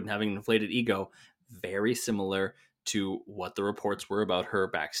Hollywood and having an inflated ego, very similar to what the reports were about her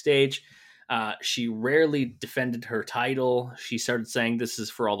backstage. She rarely defended her title. She started saying, "This is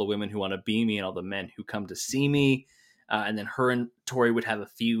for all the women who want to be me and all the men who come to see me." And then her and Tori would have a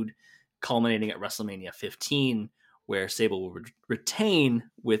feud culminating at WrestleMania 15, where Sable will retain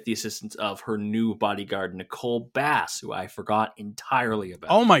with the assistance of her new bodyguard, Nicole Bass, who I forgot entirely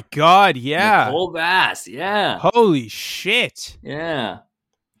about. Oh my God, yeah. Nicole Bass, yeah. Holy shit. Yeah.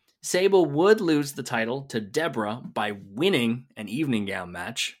 Sable would lose the title to Deborah by winning an evening gown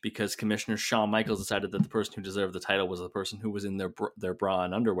match because Commissioner Shawn Michaels decided that the person who deserved the title was the person who was in their bra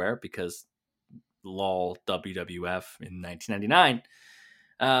and underwear because lol WWF in 1999.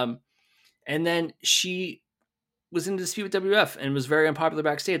 And then she was in a dispute with WWF and was very unpopular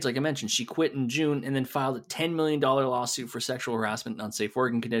backstage. Like I mentioned, she quit in June and then filed a $10 million lawsuit for sexual harassment and unsafe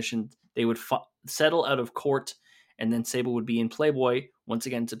working conditions. They would settle out of court, and then Sable would be in Playboy once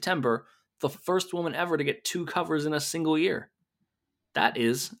again in September, the first woman ever to get 2 covers in a single year. That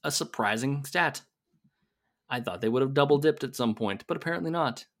is a surprising stat. I thought they would have double dipped at some point, but apparently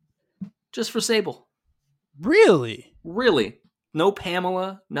not. Just for Sable. Really? Really. No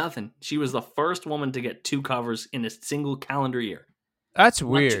Pamela, nothing. She was the first woman to get 2 covers in a single calendar year. That's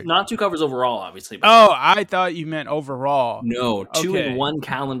weird. Not 2 covers overall, obviously. But I thought you meant overall. No, 2 in one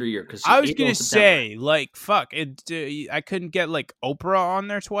calendar year. I was going to say, like, fuck. I couldn't get, like, Oprah on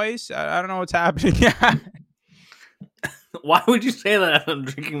there twice. I don't know what's happening. Why would you say that I'm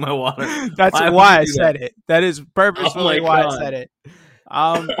drinking my water? That's why I said it. That is purposefully why I said it.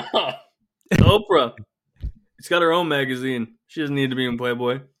 Oprah. She's got her own magazine. She doesn't need to be in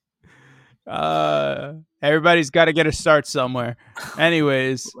Playboy. Everybody's got to get a start somewhere.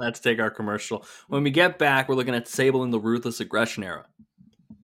 Anyways. Let's take our commercial. When we get back, we're looking at Sable in the Ruthless Aggression era.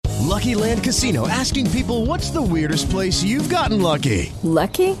 Lucky Land Casino, asking people, what's the weirdest place you've gotten lucky?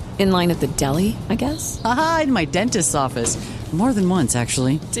 Lucky? In line at the deli, I guess? Aha, in my dentist's office. More than once,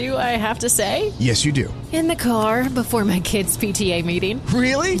 actually. Do I have to say? Yes, you do. In the car before my kids' PTA meeting.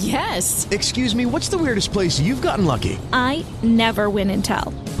 Really? Yes. Excuse me, what's the weirdest place you've gotten lucky? I never win and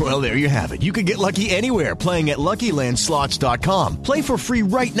tell. Well, there you have it. You can get lucky anywhere, playing at LuckyLandSlots.com. Play for free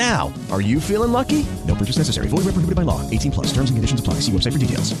right now. Are you feeling lucky? No purchase necessary. Void where prohibited by law. 18+. Terms and conditions apply. See website for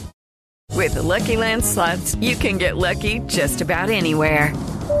details. With the Lucky Land Slots, you can get lucky just about anywhere.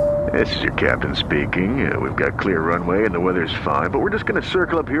 This is your captain speaking. We've got clear runway and the weather's fine, but we're just going to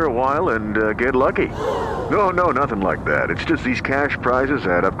circle up here a while and get lucky. No, nothing like that. It's just these cash prizes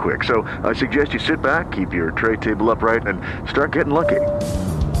add up quick. So I suggest you sit back, keep your tray table upright, and start getting lucky.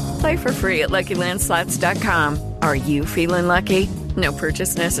 Play for free at LuckyLandSlots.com. Are you feeling lucky? No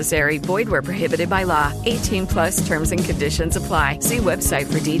purchase necessary. Void where prohibited by law. 18 plus terms and conditions apply. See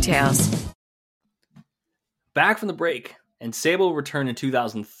website for details. Back from the break, and Sable returned in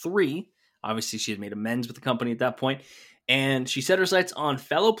 2003. Obviously, she had made amends with the company at that point, and she set her sights on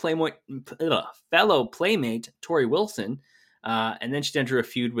fellow playmate Tori Wilson, and then she entered a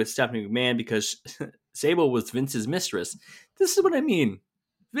feud with Stephanie McMahon because Sable was Vince's mistress. This is what I mean.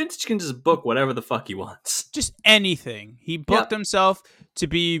 Vince can just book whatever the fuck he wants. Just anything. He booked himself to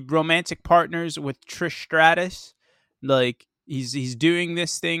be romantic partners with Trish Stratus. Like, he's doing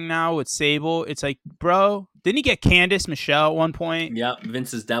this thing now with Sable. It's like, bro, didn't he get Candice Michelle at one point? Yeah,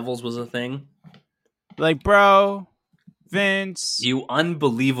 Vince's Devils was a thing. Like, bro, Vince. You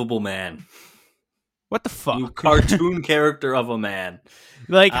unbelievable man. What the fuck? You cartoon character of a man.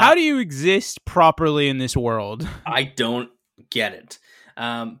 Like, how do you exist properly in this world? I don't get it.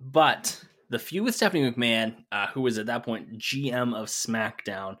 But the feud with Stephanie McMahon, who was at that point GM of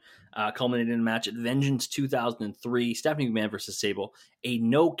SmackDown, culminated in a match at Vengeance 2003, Stephanie McMahon versus Sable, a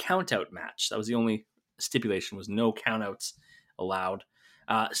no countout match. That was the only stipulation, was no countouts allowed.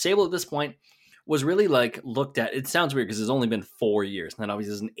 Sable at this point was really like looked at. It sounds weird because it's only been 4 years, and that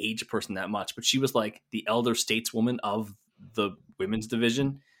obviously doesn't age a person that much, but she was like the elder stateswoman of the women's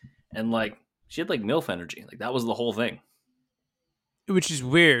division, and like she had like MILF energy. Like that was the whole thing. Which is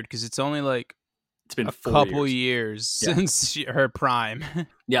weird because it's only like it's been a couple years since her prime.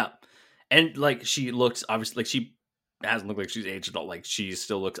 Yeah. And like she looks obviously like she hasn't looked like she's aged at all. Like she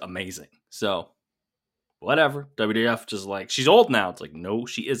still looks amazing. So whatever. WWF just like she's old now. It's like, no,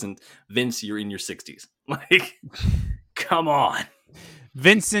 she isn't. Vince, you're in your 60s. Like, come on.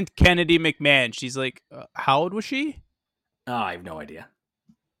 Vincent Kennedy McMahon. She's like, how old was she? Oh, I have no idea.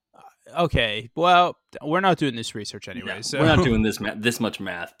 Okay, well, we're not doing this research anyway. No, so we're not doing this much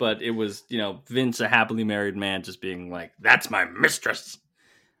math, but it was, Vince, a happily married man, just being like, "That's my mistress."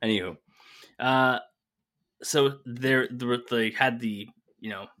 Anywho, so they had the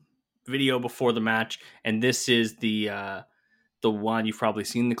video before the match, and this is the one you've probably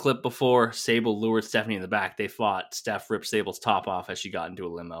seen the clip before. Sable lured Stephanie in the back. They fought. Steph ripped Sable's top off as she got into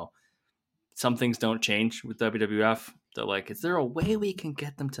a limo. Some things don't change with WWF. They're like, is there a way we can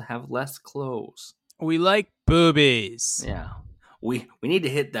get them to have less clothes? We like boobies. Yeah. We need to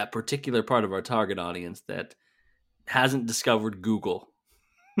hit that particular part of our target audience that hasn't discovered Google.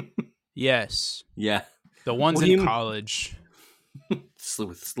 Yes. Yeah. The ones in college.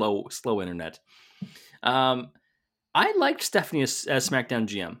 With slow internet. I liked Stephanie as SmackDown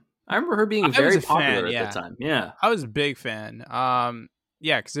GM. I remember her being very popular at the time. Yeah. I was a big fan.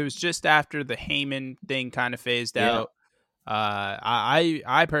 Yeah, because it was just after the Heyman thing kind of phased out.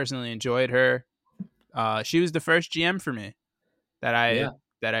 I personally enjoyed her. She was the first GM for me I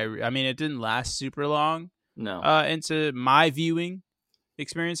mean, it didn't last super long. No. Into my viewing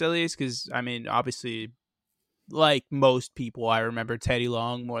experience, at least, because I mean, obviously, like most people, I remember Teddy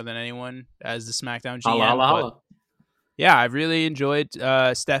Long more than anyone as the SmackDown GM. Yeah, I really enjoyed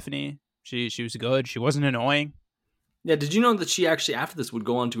Stephanie. She was good. She wasn't annoying. Yeah, did you know that she actually, after this, would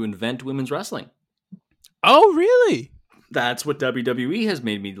go on to invent women's wrestling? Oh, really? That's what WWE has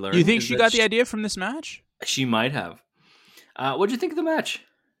made me learn. You think she got the idea from this match? She might have. What did you think of the match?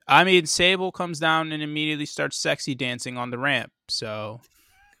 I mean, Sable comes down and immediately starts sexy dancing on the ramp, so...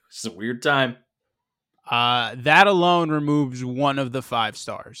 It's a weird time. That alone removes one of the 5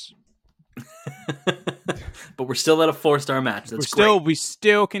 stars. But we're still at a 4-star match. That's great. We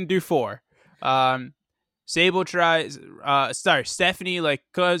still can do 4. Sable tries... Stephanie,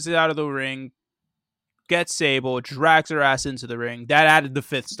 goes out of the ring, gets Sable, drags her ass into the ring. That added the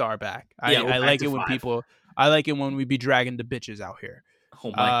 5th star back. I like it when 5. I like it when we be dragging the bitches out here. Oh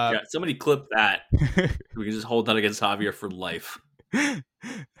my god! Somebody clip that. We can just hold that against Javier for life.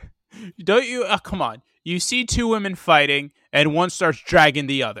 Don't you? Come on! You see 2 women fighting, and one starts dragging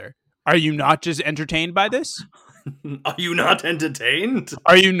the other. Are you not just entertained by this? Are you not entertained?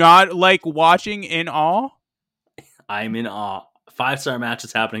 Are you not watching in awe? I'm in awe. 5-star match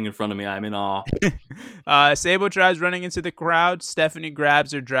is happening in front of me. I'm in awe. Sable tries running into the crowd. Stephanie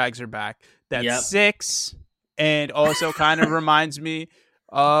grabs her, drags her back. That's 6. And also kind of reminds me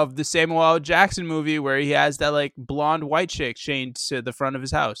of the Samuel L. Jackson movie where he has that blonde white chick chained to the front of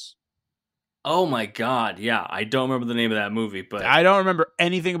his house. Oh my god, yeah. I don't remember the name of that movie, but... I don't remember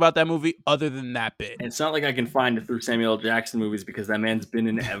anything about that movie other than that bit. It's not like I can find it through Samuel L. Jackson movies because that man's been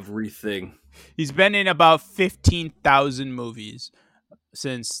in everything. He's been in about 15,000 movies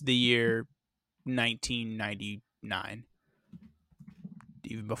since the year 1999.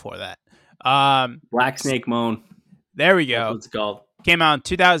 Even before that. Black Snake Moan. There we go. That's what it's called. Came out in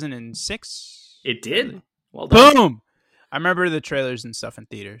 2006. It did? Well done. Boom! I remember the trailers and stuff in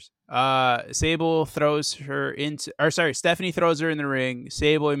theaters. Sable throws her into, or sorry, Stephanie throws her in the ring.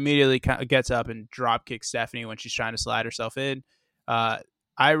 Sable immediately gets up and drop kicks Stephanie when she's trying to slide herself in.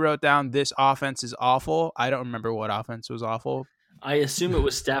 I wrote down this offense is awful. I don't remember what offense was awful. I assume it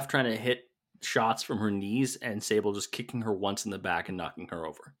was Steph trying to hit shots from her knees and Sable just kicking her once in the back and knocking her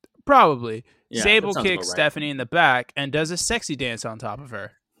over. Probably. Yeah, Sable kicks Stephanie in the back and does a sexy dance on top of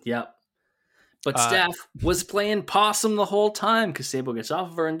her. Yep. But Steph was playing possum the whole time because Sable gets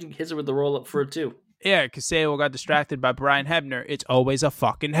off of her and hits her with the roll-up for it too. Yeah, because Sable got distracted by Brian Hebner. It's always a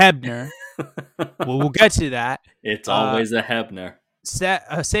fucking Hebner. We'll get to that. It's always a Hebner.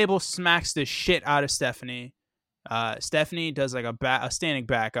 Sable smacks the shit out of Stephanie. Stephanie does like a standing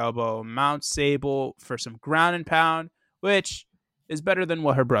back elbow, mounts Sable for some ground and pound, which is better than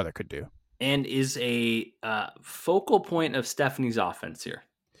what her brother could do. And is a focal point of Stephanie's offense here.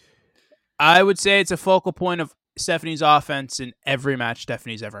 I would say it's a focal point of Stephanie's offense in every match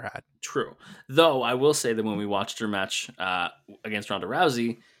Stephanie's ever had. True. Though I will say that when we watched her match against Ronda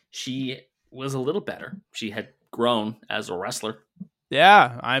Rousey, she was a little better. She had grown as a wrestler.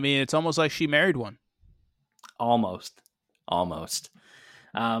 Yeah. I mean, it's almost like she married one. Almost.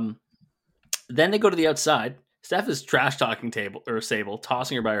 Then they go to the outside. Steph is trash talking Sable,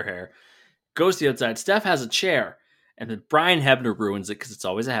 tossing her by her hair. Goes to the outside. Steph has a chair. And then Brian Hebner ruins it because it's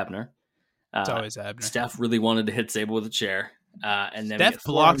always a Hebner. It's always a Hebner. Steph really wanted to hit Sable with a chair. And then Steph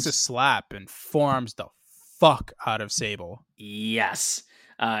blocks a slap and forearms the fuck out of Sable. Yes.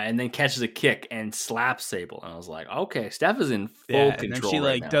 And then catches a kick and slaps Sable. And I was like, okay, Steph is in full control. And then she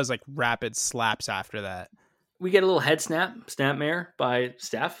right now. does rapid slaps after that. We get a little head snapmare by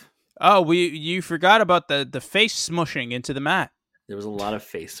Steph. Oh, you forgot about the face smushing into the mat. There was a lot of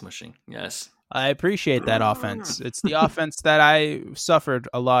face smushing. Yes. I appreciate that offense. It's the offense that I suffered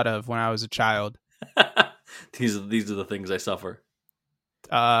a lot of when I was a child. These are the things I suffer.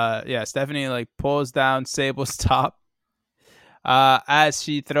 Yeah, Stephanie pulls down Sable's top as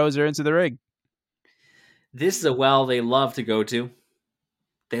she throws her into the ring. This is a well they love to go to.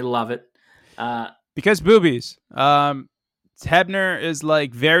 They love it. Because boobies. Hebner is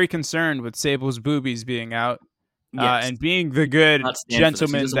very concerned with Sable's boobies being out. Yes. And being the good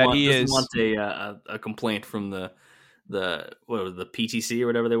gentleman that he is. Doesn't want a complaint from the PTC or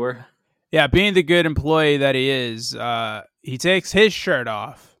whatever they were. Yeah, being the good employee that he is, he takes his shirt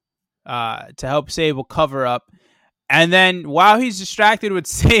off to help Sable cover up. And then while he's distracted with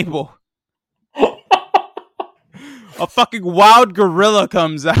Sable, a fucking wild gorilla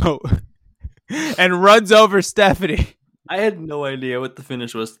comes out and runs over Stephanie. I had no idea what the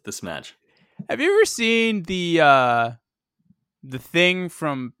finish was to this match. Have you ever seen the thing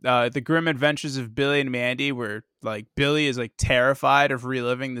from The Grim Adventures of Billy and Mandy where Billy is terrified of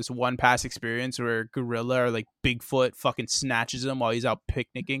reliving this one past experience where gorilla or Bigfoot fucking snatches him while he's out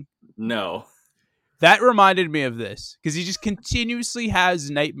picnicking? No. That reminded me of this because he just continuously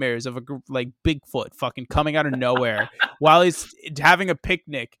has nightmares of Bigfoot fucking coming out of nowhere while he's having a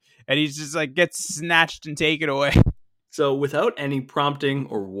picnic and he's just gets snatched and taken away. So without any prompting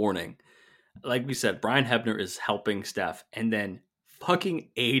or warning, like we said, Brian Hebner is helping Steph, and then fucking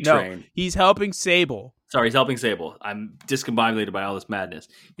A-Train. No, he's helping Sable. Sorry, he's helping Sable. I'm discombobulated by all this madness.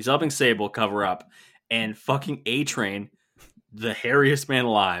 He's helping Sable cover up, and fucking A-Train, the hairiest man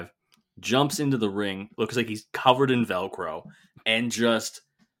alive, jumps into the ring, looks like he's covered in Velcro, and just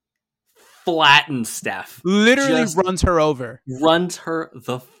flattens Steph. Literally runs her over. Runs her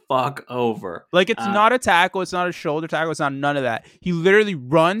the fuck over. It's not a tackle. It's not a shoulder tackle. It's not none of that. He literally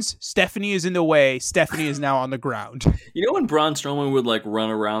runs. Stephanie is in the way. Stephanie is now on the ground. You know when Braun Strowman would run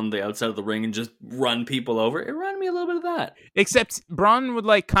around the outside of the ring and just run people over? It reminded me a little bit of that. Except Braun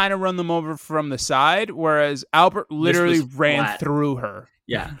would kind of run them over from the side, whereas Albert literally ran through her.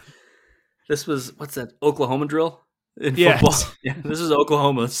 Yeah. This was, what's that, Oklahoma drill? In football. Yeah, this is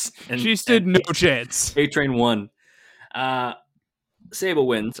Oklahoma's. And she stood no chance. A-Train won. Sable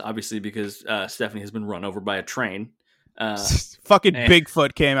wins, obviously, because Stephanie has been run over by a train. Fucking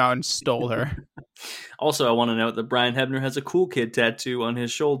Bigfoot came out and stole her. Also, I want to note that Brian Hebner has a Cool Kid tattoo on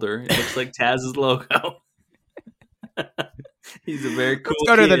his shoulder. It looks like Taz's logo. He's a very cool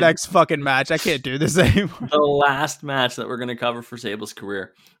Let's go to the next fucking match. I can't do this anymore. The last match that we're going to cover for Sable's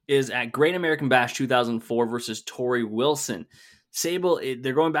career is at Great American Bash 2004 versus Tori Wilson. Sable,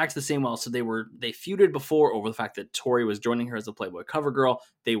 they're going back to the same well. So they feuded before over the fact that Tori was joining her as a Playboy cover girl.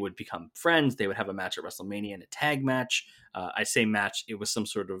 They would become friends. They would have a match at WrestleMania and a tag match. I say match. It was some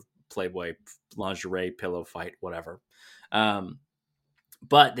sort of Playboy lingerie pillow fight, whatever.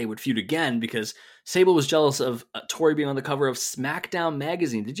 But they would feud again because Sable was jealous of Tori being on the cover of SmackDown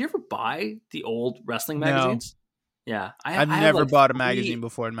magazine. Did you ever buy the old wrestling magazines? Yeah. I've never bought a magazine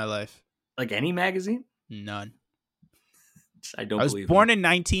before in my life. Like any magazine? None. I don't believe I was born in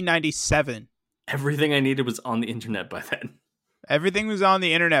 1997. Everything I needed was on the internet by then. Everything was on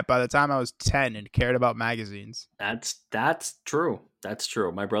the internet by the time I was 10 and cared about magazines. That's true. That's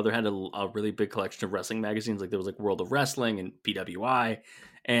true. My brother had a really big collection of wrestling magazines. Like there was like World of Wrestling and PWI,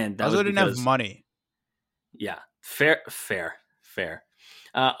 and that also didn't have money. Yeah, fair.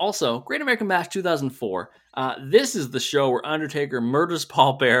 Also, Great American Bash 2004. This is the show where Undertaker murders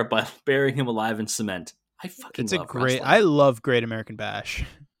Paul Bearer by burying him alive in cement. I love Great American Bash.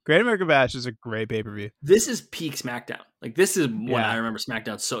 Great American Bash is a great pay-per-view. This is peak SmackDown. Like this is when I remember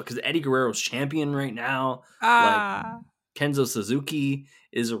SmackDown so because Eddie Guerrero's champion right now. Like Kenzo Suzuki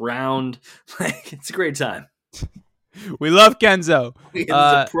is around. Like it's a great time. We love Kenzo. This is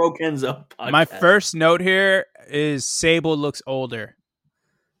a pro Kenzo podcast. My first note here is Sable looks older.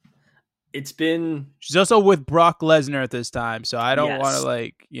 She's also with Brock Lesnar at this time, so I don't want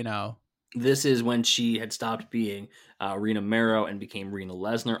to This is when she had stopped being Rena Mero and became Rena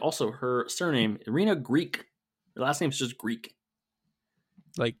Lesnar. Also, her surname, Rena Greek. Her last name's just Greek.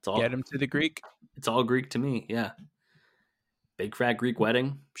 Get him to the Greek? It's all Greek to me, yeah. Big fat Greek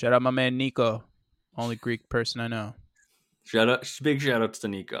wedding. Shout out my man Nico. Only Greek person I know. Big shout outs to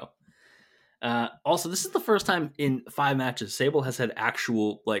Nico. Also, this is the first time in 5 matches Sable has had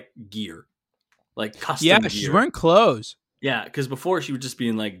actual gear. Custom gear. Yeah, she's wearing clothes. Yeah, because before she would just be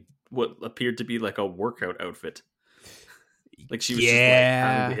in what appeared to be a workout outfit. She was just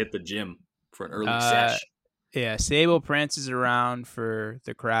having to hit the gym for an early sesh. Yeah, Sable prances around for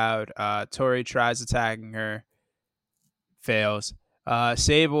the crowd. Tori tries attacking her. Fails.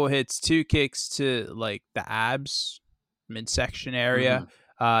 Sable hits 2 kicks to the abs, midsection area.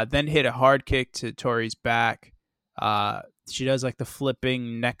 Then hit a hard kick to Tori's back. She does the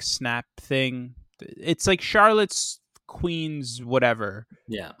flipping neck snap thing. It's like Charlotte's Queen's whatever.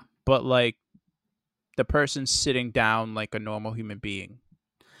 Yeah. But the person's sitting down like a normal human being.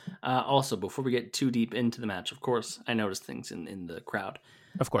 Also, before we get too deep into the match, of course, I noticed things in the crowd.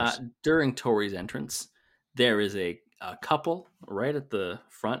 Of course. During Tori's entrance, there is a couple right at the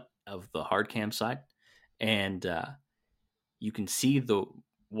front of the hard cam side. And you can see the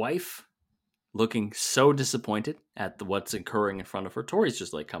wife looking so disappointed at what's occurring in front of her. Tori's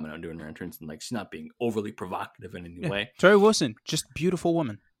just coming out and doing her entrance and she's not being overly provocative in any way. Tori Wilson, just a beautiful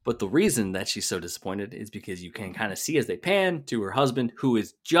woman. But the reason that she's so disappointed is because you can kind of see as they pan to her husband, who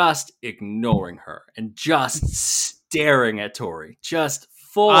is just ignoring her and just staring at Tori, just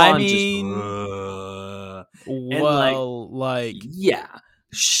full on. Yeah,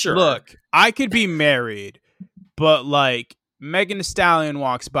 sure. Look, I could be married, but Megan Thee Stallion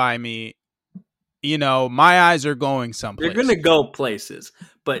walks by me, my eyes are going someplace. They're gonna go places,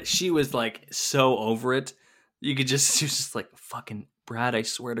 but she was so over it. You could just, she was just fucking. Brad, I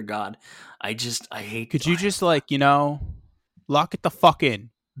swear to God, I hate. Could you just lock it the fuck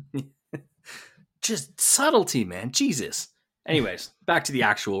in? Just subtlety, man. Jesus. Anyways, back to the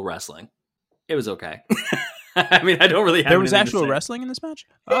actual wrestling. It was okay. I mean, I don't really have. There was actual wrestling in this match.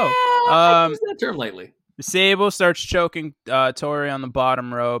 I use that term lightly. Sable starts choking Tori on the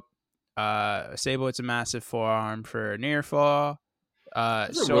bottom rope. Sable hits a massive forearm for a near fall.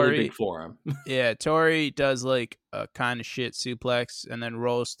 It's a really big forearm. Yeah, Tori does a kind of shit suplex and then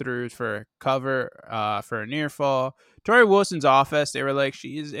rolls through for a cover for a near fall. Tori Wilson's offense, they were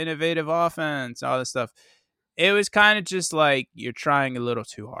she's innovative offense, all this stuff. It was kind of just you're trying a little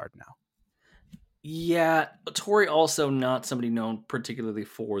too hard now. Yeah, Tori also not somebody known particularly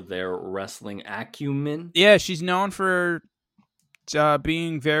for their wrestling acumen. Yeah, she's known for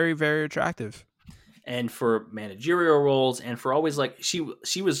being very, very attractive. And for managerial roles, and for always she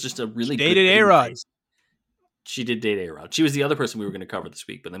was just a really good dated A-Rod. She did date A-Rod. She was the other person we were going to cover this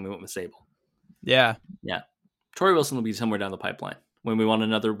week, but then we went with Sable. Yeah. Tori Wilson will be somewhere down the pipeline when we want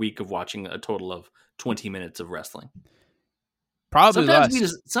another week of watching a total of 20 minutes of wrestling. Probably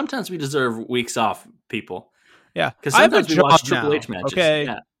sometimes we deserve weeks off, people. Yeah, because sometimes we watch Triple H matches. Okay,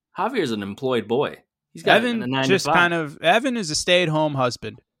 yeah. Javier's an employed boy. He's got Evan. Evan is a stay-at-home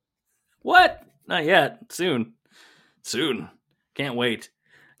husband. What? Not yet. Soon. Can't wait.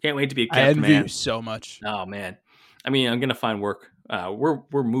 Can't wait to be a kept man. I envy you so much. Oh man. I mean, I'm gonna find work.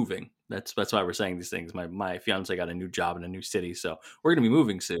 We're moving. That's why we're saying these things. My fiance got a new job in a new city, so we're gonna be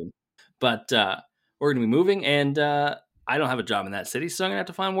moving soon. But we're gonna be moving, and I don't have a job in that city, so I'm gonna have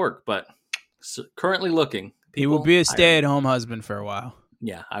to find work. But currently looking. He will be a stay-at-home husband for a while.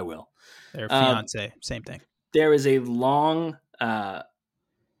 Yeah, I will. Their fiance, same thing. There is a long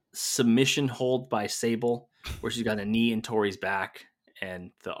submission hold by Sable where she's got a knee in Tori's back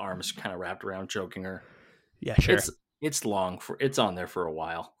and the arms kind of wrapped around choking her. Yeah, sure. It's long it's on there for a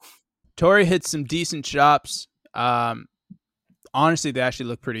while. Tori hits some decent chops. Honestly, they actually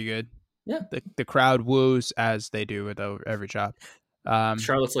look pretty good. Yeah. The crowd woos as they do with every chop.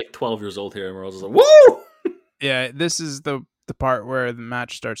 Charlotte's like 12 years old here, and we're all just like, woo! Yeah, this is the part where the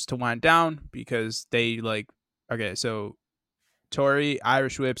match starts to wind down because they so Tori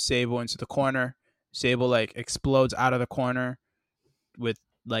Irish whips Sable into the corner. Sable explodes out of the corner with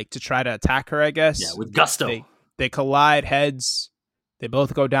to try to attack her, I guess. Yeah, with gusto. They collide heads. They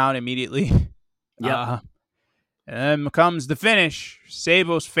both go down immediately. Yeah. And then comes the finish.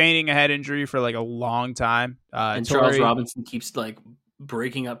 Sable's feigning a head injury for a long time. And Tori, Charles Robinson keeps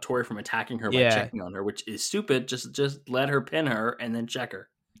breaking up Tori from attacking her by checking on her, which is stupid. Just let her pin her and then check her.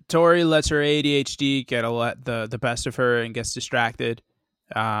 Tori lets her ADHD get the best of her and gets distracted.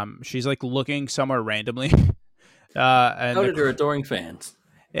 She's looking somewhere randomly. And so did her adoring fans.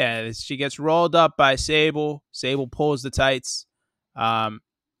 Yeah, she gets rolled up by Sable. Sable pulls the tights. The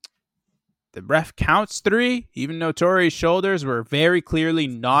ref counts 3, even though Tori's shoulders were very clearly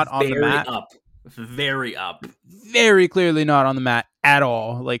not on the mat. Very up. Very clearly not on the mat at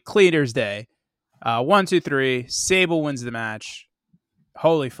all. Clear as day. 1, 2, 3. Sable wins the match.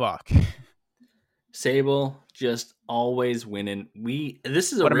 Holy fuck. Sable just always winning.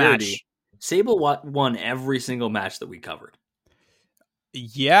 This is a rarity. Match. Sable won every single match that we covered.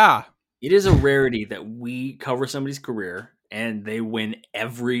 Yeah. It is a rarity that we cover somebody's career and they win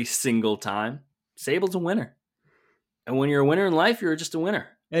every single time. Sable's a winner. And when you're a winner in life, you're just a winner.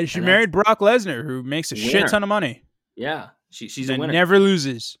 And she married Brock Lesnar, who makes a shit ton of money. Yeah, she's a winner. Never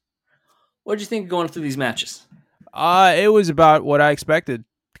loses. What did you think going through these matches? It was about what I expected.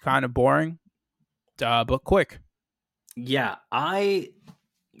 Kind of boring, but quick. Yeah, I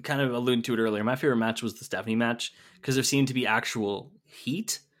kind of alluded to it earlier. My favorite match was the Stephanie match because there seemed to be actual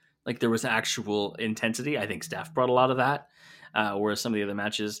heat. There was actual intensity. I think Steph brought a lot of that. Whereas some of the other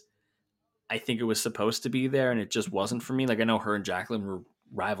matches, I think it was supposed to be there and it just wasn't for me. I know her and Jacqueline were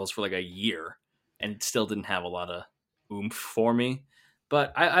rivals for a year and it still didn't have a lot of oomph for me.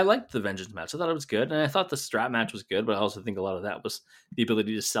 But I liked the Vengeance match. I thought it was good. And I thought the strap match was good, but I also think a lot of that was the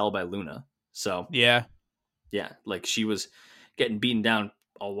ability to sell by Luna. So yeah, she was getting beaten down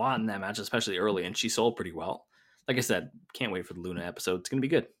a lot in that match, especially early, and she sold pretty well. Like I said, can't wait for the Luna episode. It's going to be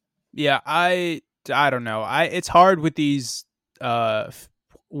good. Yeah, I don't know. It's hard with these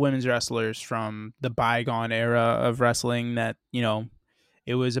women's wrestlers from the bygone era of wrestling that,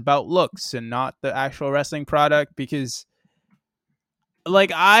 it was about looks and not the actual wrestling product because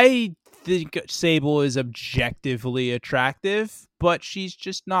I think Sable is objectively attractive, but she's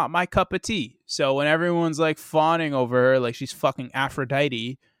just not my cup of tea. So when everyone's fawning over her she's fucking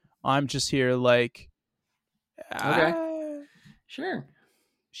Aphrodite, I'm just here okay, sure.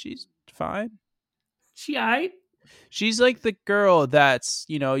 She's fine. She aight. She's the girl that's,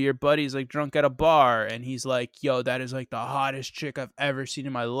 your buddy's drunk at a bar and he's yo, that is the hottest chick I've ever seen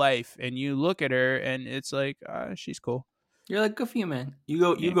in my life. And you look at her and it's she's cool. You're good for you, man.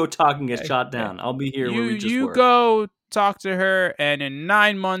 You go talk and get shot down. I'll be here where we just were. You go talk to her, and in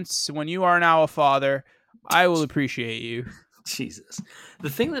 9 months, when you are now a father, I will appreciate you. Jesus. The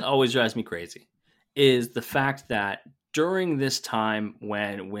thing that always drives me crazy is the fact that during this time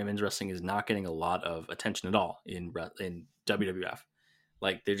when women's wrestling is not getting a lot of attention at all in WWF,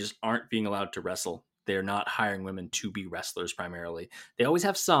 they just aren't being allowed to wrestle. They're not hiring women to be wrestlers primarily. They always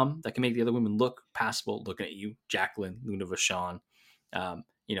have some that can make the other women look passable, looking at you, Jacqueline, Luna Vachon,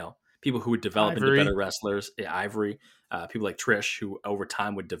 people who would develop into better wrestlers, Ivory, people like Trish, who over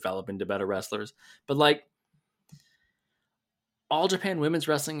time would develop into better wrestlers. But All Japan Women's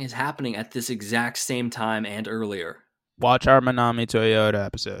Wrestling is happening at this exact same time and earlier. Watch our Manami Toyota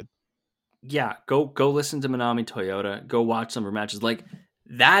episode. Yeah, go listen to Manami Toyota. Go watch some of her matches.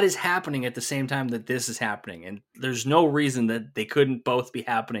 That is happening at the same time that this is happening. And there's no reason that they couldn't both be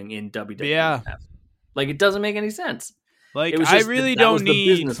happening in WWF. Yeah. It doesn't make any sense. I really don't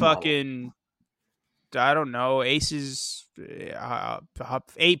need fucking, model. I don't know, Aces,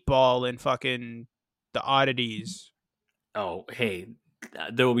 8-Ball and fucking the Oddities. Oh, hey,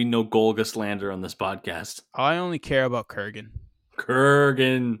 there will be no Golga slander on this podcast. I only care about Kurgan.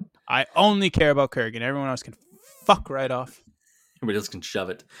 I only care about Kurgan. Everyone else can fuck right off. Everybody else can shove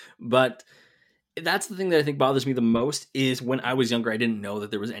it. But that's the thing that I think bothers me the most is when I was younger, I didn't know that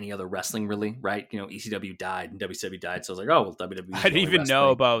there was any other wrestling really, right? ECW died and WCW died. So I was like, oh, well, WWE. I didn't even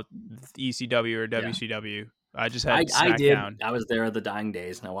know about ECW or WCW. Yeah. I just had SmackDown. I did. I was there at the dying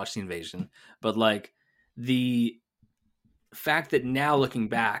days and I watched the Invasion. But the fact that now looking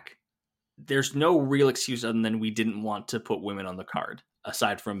back, there's no real excuse other than we didn't want to put women on the card.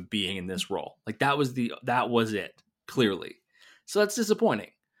 aside from being in this role. Like that was it, clearly. So that's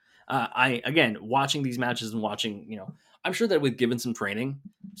disappointing. Again, watching these matches and watching, I'm sure that with given some training,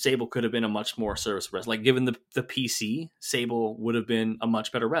 Sable could have been a much more serviceable wrestler. Like given the PC, Sable would have been a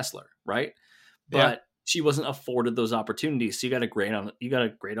much better wrestler, right? But she wasn't afforded those opportunities. So you got to grade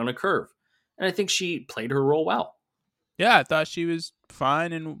on a curve. And I think she played her role well. Yeah, I thought she was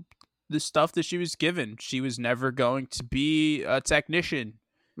fine in the stuff that she was given. She was never going to be a technician.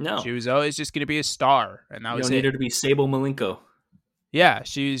 No. She was always just going to be a star. And that was it. You don't need her to be Sable Malenko. Yeah,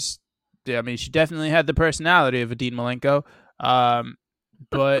 she definitely had the personality of a Dean Malenko.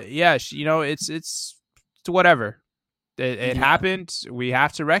 But yeah, it's whatever. It happened. We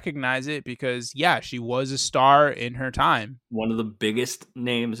have to recognize it because, she was a star in her time. One of the biggest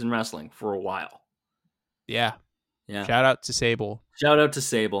names in wrestling for a while. Yeah. Yeah. Shout out to Sable. Shout out to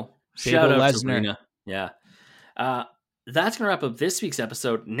Sable. Shout out to Rena. Yeah. That's going to wrap up this week's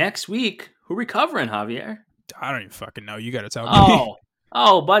episode. Next week, who are we covering, Javier? I don't even fucking know. You got to tell me.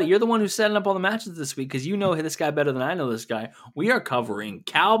 Oh, buddy, you're the one who's setting up all the matches this week because you know this guy better than I know this guy. We are covering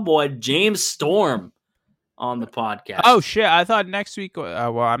Cowboy James Storm on the podcast. Oh shit! I thought next week.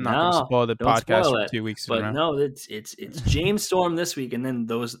 I'm not going to spoil the podcast for 2 weeks. But no, it's James Storm this week, and then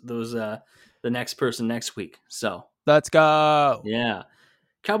those the next person next week. So let's go. Yeah,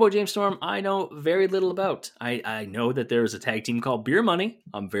 Cowboy James Storm. I know very little about. I know that there is a tag team called Beer Money.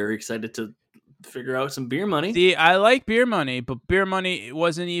 I'm very excited to figure out some Beer Money. See, I like Beer Money, but Beer Money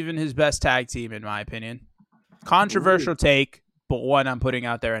wasn't even his best tag team in my opinion. Controversial take, but one I'm putting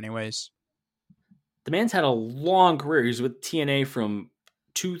out there anyways. The man's had a long career. He was with TNA from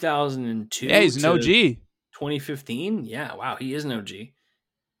 2002. Yeah, he's an OG. 2015. Yeah, wow, he is an OG. He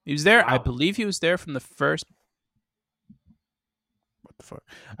was there. Wow. I believe he was there from the first. What the fuck?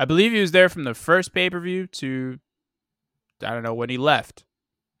 I believe he was there from the first pay-per-view to, I don't know, when he left.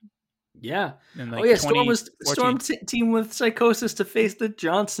 Yeah. Like Storm team with Psychosis to face the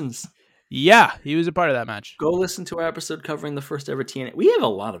Johnsons. Yeah, he was a part of that match. Go listen to our episode covering the first ever TNA. We have a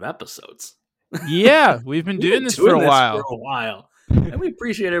lot of episodes. Yeah, we've been doing this for a while. And we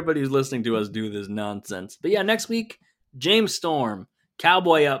appreciate everybody who's listening to us do this nonsense. But yeah, next week, James Storm,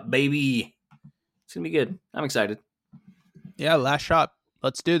 Cowboy up, baby. It's going to be good. I'm excited. Yeah, last shot.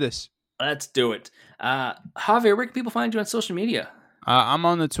 Let's do this. Let's do it. Javier, where can people find you on social media? I'm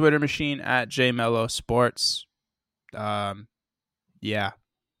on the Twitter machine at JMelloSports. Yeah.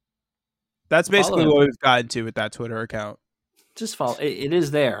 That's basically what we've gotten to with that Twitter account. Just follow. It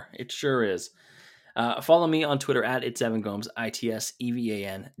is there. It sure is. Follow me on Twitter at @EvanGomes,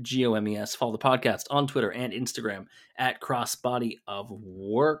 ITSEVANGOMES. Follow the podcast on Twitter and Instagram at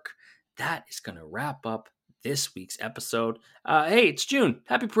CrossBodyOfWork. That is going to wrap up this week's episode. Hey, it's June.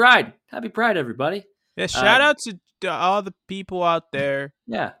 Happy Pride. Happy Pride, everybody. Yeah, shout out to all the people out there.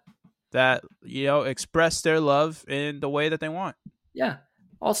 Yeah. That, express their love in the way that they want. Yeah.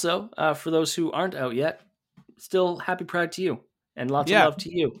 Also, for those who aren't out yet, still happy Pride to you. And lots of love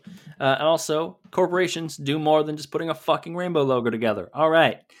to you. And also, corporations do more than just putting a fucking rainbow logo together. All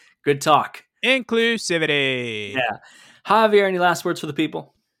right. Good talk. Inclusivity. Yeah. Javier, any last words for the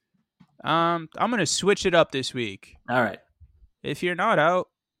people? I'm going to switch it up this week. All right. If you're not out,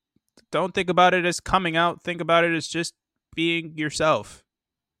 don't think about it as coming out. Think about it as just being yourself.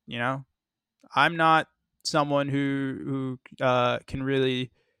 I'm not someone who can really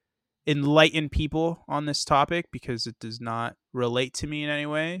enlighten people on this topic because it does not relate to me in any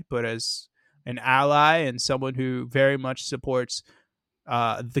way, but as an ally and someone who very much supports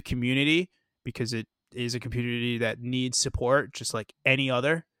the community, because it is a community that needs support just like any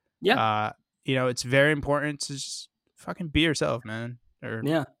other. Yeah. It's very important to just fucking be yourself, man. Or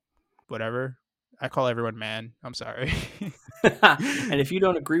whatever. I call everyone man. I'm sorry. And if you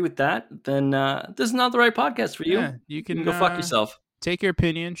don't agree with that, then this is not the right podcast for you. Yeah, you can go fuck yourself. Take your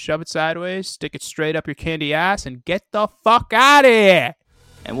opinion, shove it sideways, stick it straight up your candy ass, and get the fuck out of here.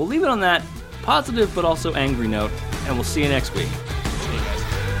 And we'll leave it on that positive but also angry note, and we'll see you next week. See you guys.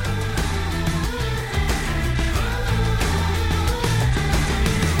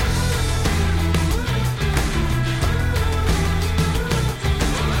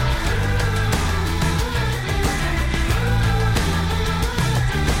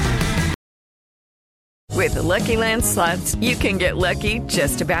 With the Lucky Land Slots, you can get lucky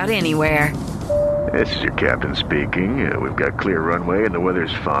just about anywhere. This is your captain speaking. We've got clear runway and the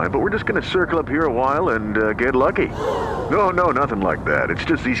weather's fine, but we're just going to circle up here a while and get lucky. No, nothing like that. It's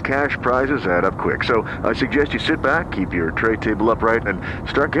just these cash prizes add up quick. So I suggest you sit back, keep your tray table upright, and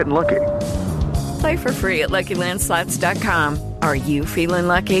start getting lucky. Play for free at LuckyLandSlots.com. Are you feeling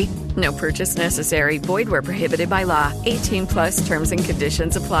lucky? No purchase necessary. Void where prohibited by law. 18+ terms and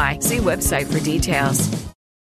conditions apply. See website for details.